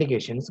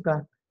authentications.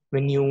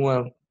 When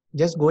you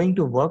just going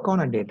to work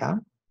on a data,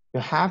 you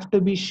have to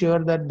be sure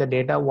that the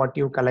data what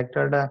you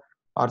collected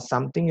or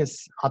something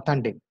is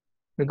authentic.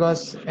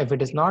 Because if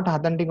it is not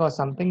authentic or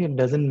something, it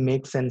doesn't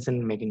make sense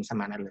in making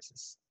some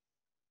analysis.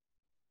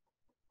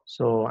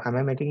 So am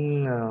I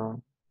making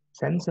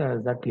sense?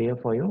 Is that clear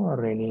for you,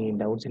 or any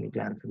doubts, any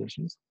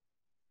clarifications?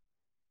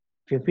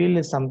 If you feel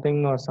is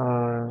something or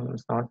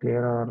it's not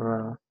clear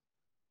or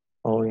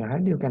oh your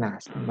hand, you can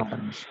ask. Not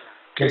an issue.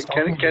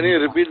 Can you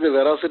repeat the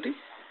veracity?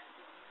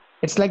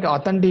 It's like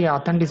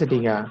authenticity.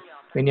 Yeah.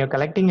 When you're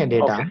collecting a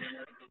data,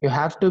 you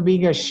have to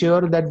be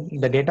sure that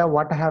the data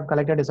what I have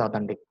collected is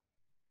authentic.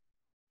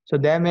 So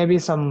there may be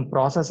some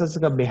processes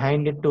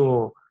behind it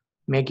to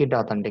make it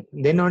authentic.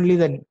 Then only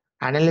the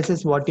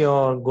analysis what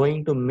you're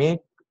going to make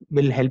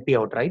will help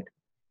you out, right?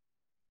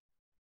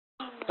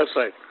 That's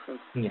right.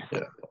 Yeah.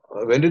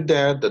 When did they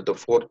add the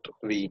fourth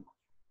V?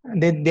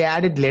 They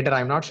added later.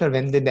 I'm not sure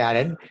when did they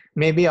added.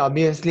 Maybe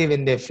obviously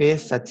when they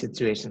face such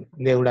situation,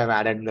 they would have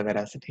added the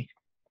veracity.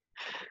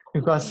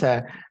 Because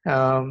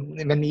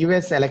when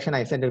US election,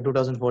 I said in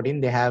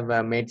 2014, they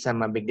have made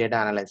some big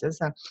data analysis.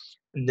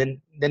 Then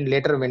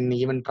later when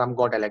even Trump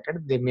got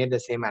elected, they made the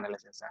same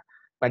analysis.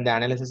 But the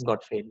analysis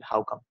got failed.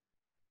 How come?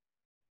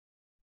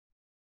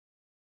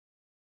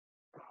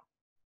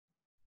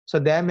 So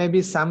there may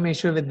be some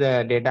issue with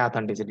the data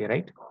authenticity,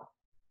 right?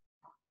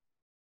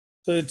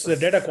 So it's the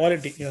data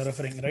quality you're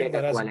referring, right?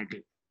 Data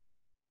quality.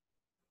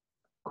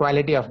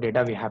 Quality of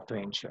data we have to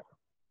ensure.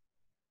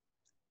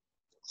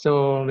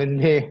 So when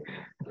they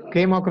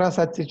came across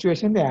such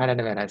situation, they added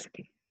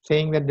veracity,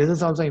 saying that this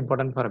is also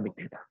important for a big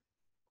data.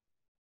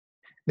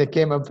 They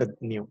came up with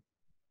new.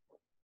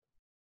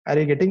 Are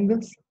you getting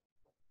this?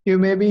 You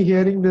may be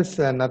hearing this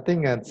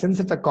nothing since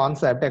it's a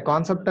concept. A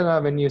concept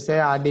when you say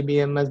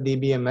RDBMS,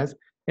 DBMS,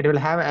 it will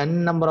have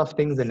n number of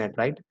things in it,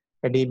 right?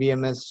 A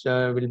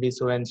DBMS will be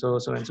so and so,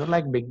 so and so.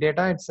 Like big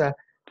data, it's a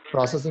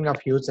processing of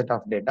huge set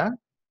of data,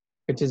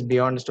 which is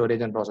beyond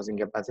storage and processing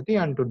capacity.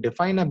 And to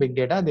define a big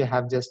data, they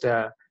have just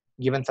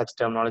given such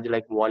terminology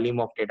like volume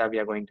of data we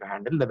are going to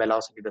handle, the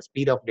velocity, the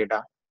speed of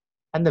data,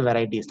 and the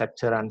variety,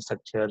 structure,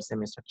 unstructured,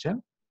 semi-structure,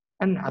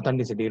 and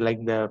authenticity,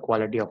 like the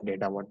quality of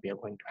data what we are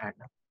going to add.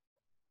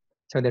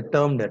 So they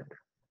termed it.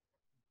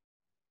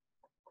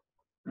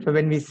 So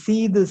when we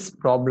see these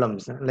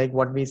problems, like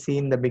what we see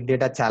in the big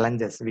data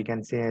challenges, we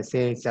can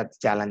say such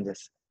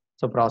challenges.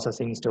 So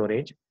processing,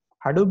 storage,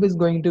 Hadoop is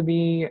going to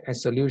be a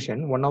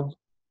solution, one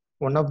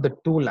of the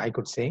tool I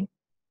could say,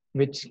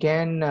 which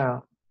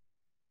can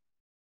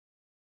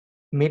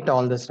meet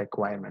all this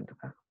requirement.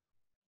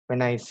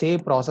 When I say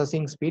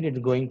processing speed, it's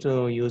going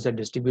to use a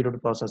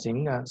distributed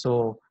processing.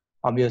 So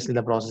obviously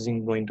the processing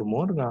is going to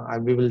more.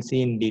 We will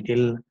see in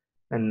detail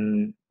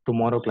in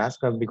tomorrow class,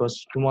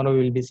 because tomorrow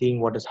we will be seeing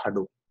what is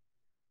Hadoop.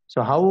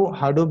 So how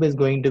Hadoop is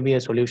going to be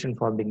a solution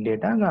for big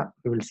data,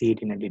 we will see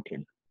it in a detail.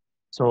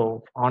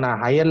 So on a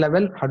higher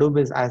level, Hadoop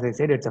is, as I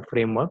said, it's a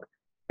framework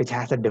which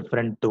has a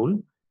different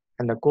tool,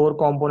 and the core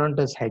component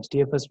is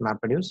HDFS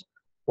MapReduce.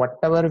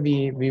 Whatever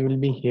we will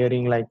be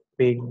hearing like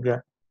Pig,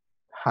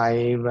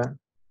 Hive,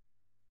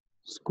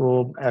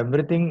 Scope,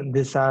 everything,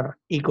 these are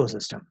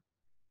ecosystem.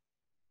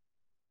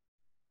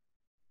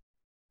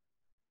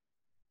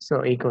 So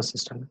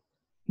ecosystem.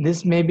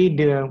 This may be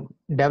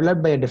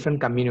developed by a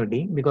different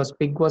community, because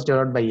Pig was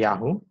developed by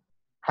Yahoo,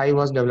 Hive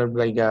was developed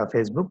by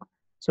Facebook.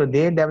 So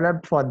they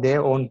developed for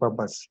their own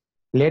purpose.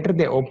 Later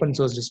they open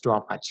sourced this to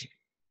Apache.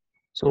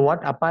 So what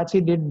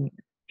Apache did,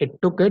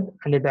 it took it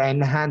and it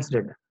enhanced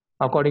it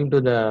according to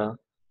the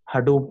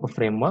Hadoop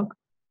framework,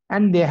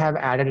 and they have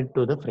added it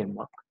to the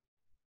framework.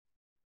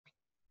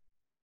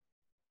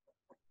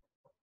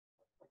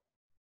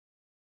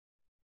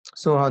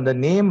 So the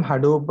name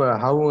Hadoop,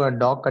 how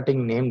dog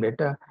cutting named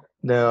it,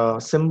 the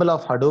symbol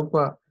of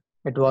Hadoop,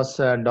 it was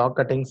dog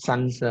cutting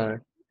son's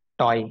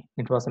toy.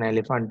 It was an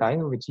elephant toy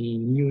which he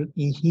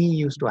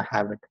used to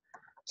have it.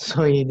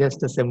 So he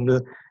just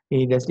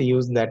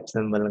used that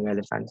symbol,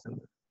 elephant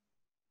symbol.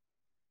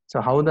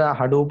 So how the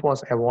Hadoop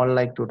was evolved,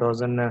 like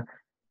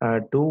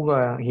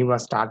 2002, he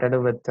was started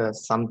with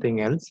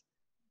something else,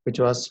 which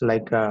was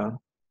like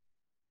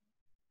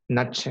Nutch,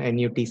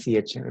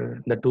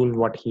 NUTCH, the tool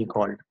what he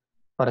called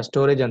for a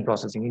storage and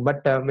processing.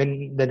 But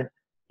when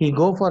he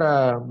go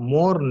for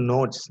more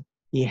nodes,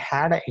 he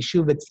had an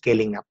issue with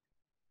scaling up.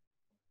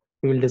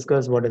 We will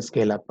discuss what is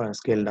scale up,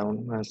 scale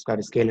down,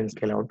 scale in,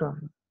 scale out.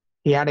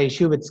 He had an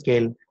issue with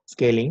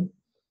scaling.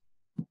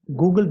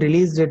 Google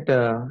releases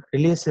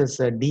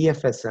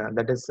DFS,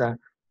 that is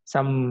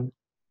some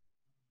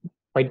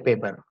white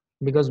paper,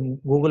 because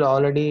Google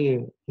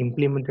already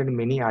implemented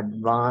many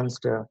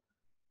advanced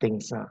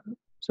things.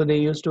 So they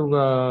used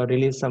to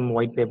release some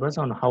white papers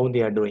on how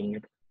they are doing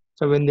it.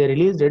 So when they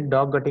released it,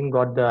 Dog Gutting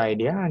got the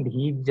idea and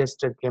he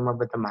just came up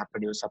with a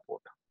MapReduce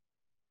support.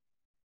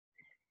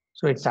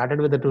 So it started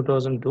with the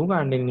 2002,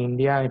 and in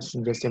India, it's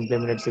just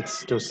implemented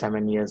 6 to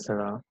 7 years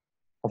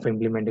of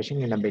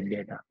implementation in a big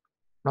data.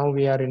 Now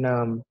we are in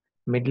a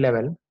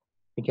mid-level.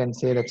 We can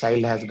say the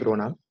child has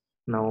grown up.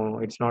 Now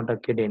it's not a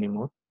kid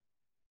anymore.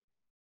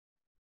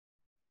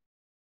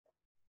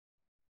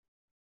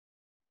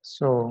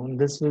 So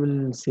this we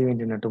will see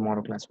it in a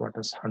tomorrow class, what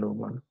is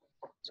Hadoop.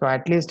 So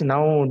at least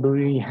now do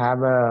we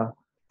have a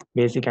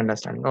basic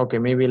understanding? Okay,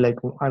 maybe like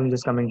I'm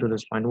just coming to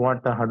this point,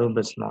 what the Hadoop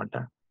is not.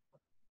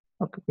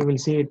 Okay, we will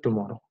see it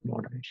tomorrow.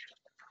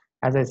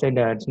 As I said,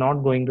 it's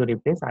not going to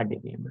replace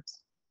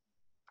RDBMS.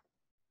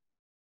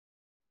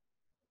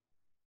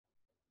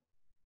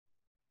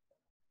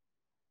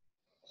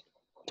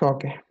 So,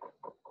 okay.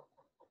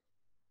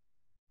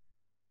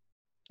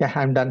 Yeah,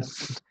 I'm done.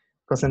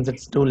 Because since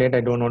it's too late,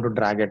 I don't want to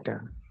drag it.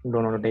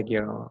 Don't want to take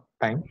your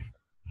time.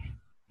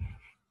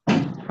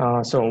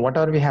 So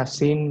whatever we have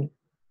seen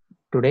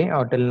today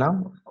or till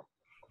now,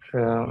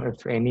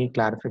 if any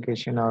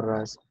clarification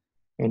or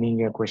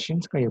any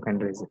questions, you can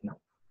raise it now.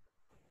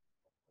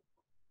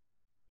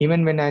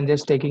 Even when I'm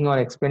just taking or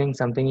explaining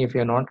something, if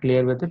you're not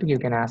clear with it, you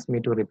can ask me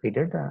to repeat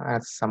it,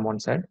 as someone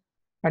said,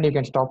 and you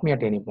can stop me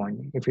at any point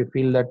if you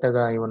feel that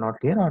you are not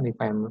clear, or if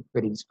I'm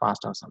very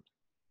fast or something.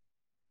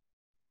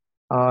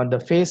 The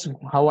phase,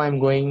 how I'm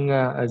going,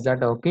 is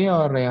that okay,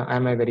 or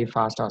am I very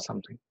fast or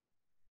something?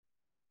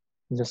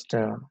 Just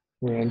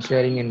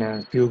ensuring in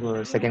a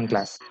few second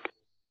class,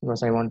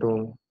 because I want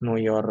to know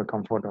your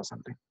comfort or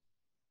something.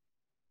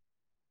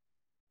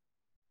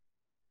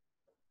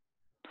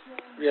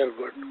 We are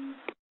good.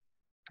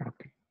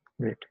 Okay,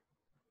 great.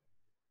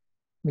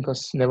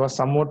 Because there was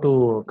some more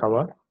to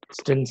cover.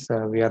 Since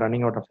we are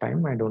running out of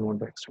time, I don't want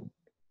to extend.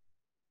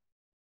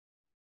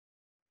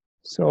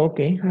 So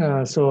okay,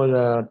 so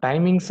the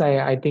timings,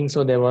 I think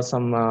so there was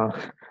some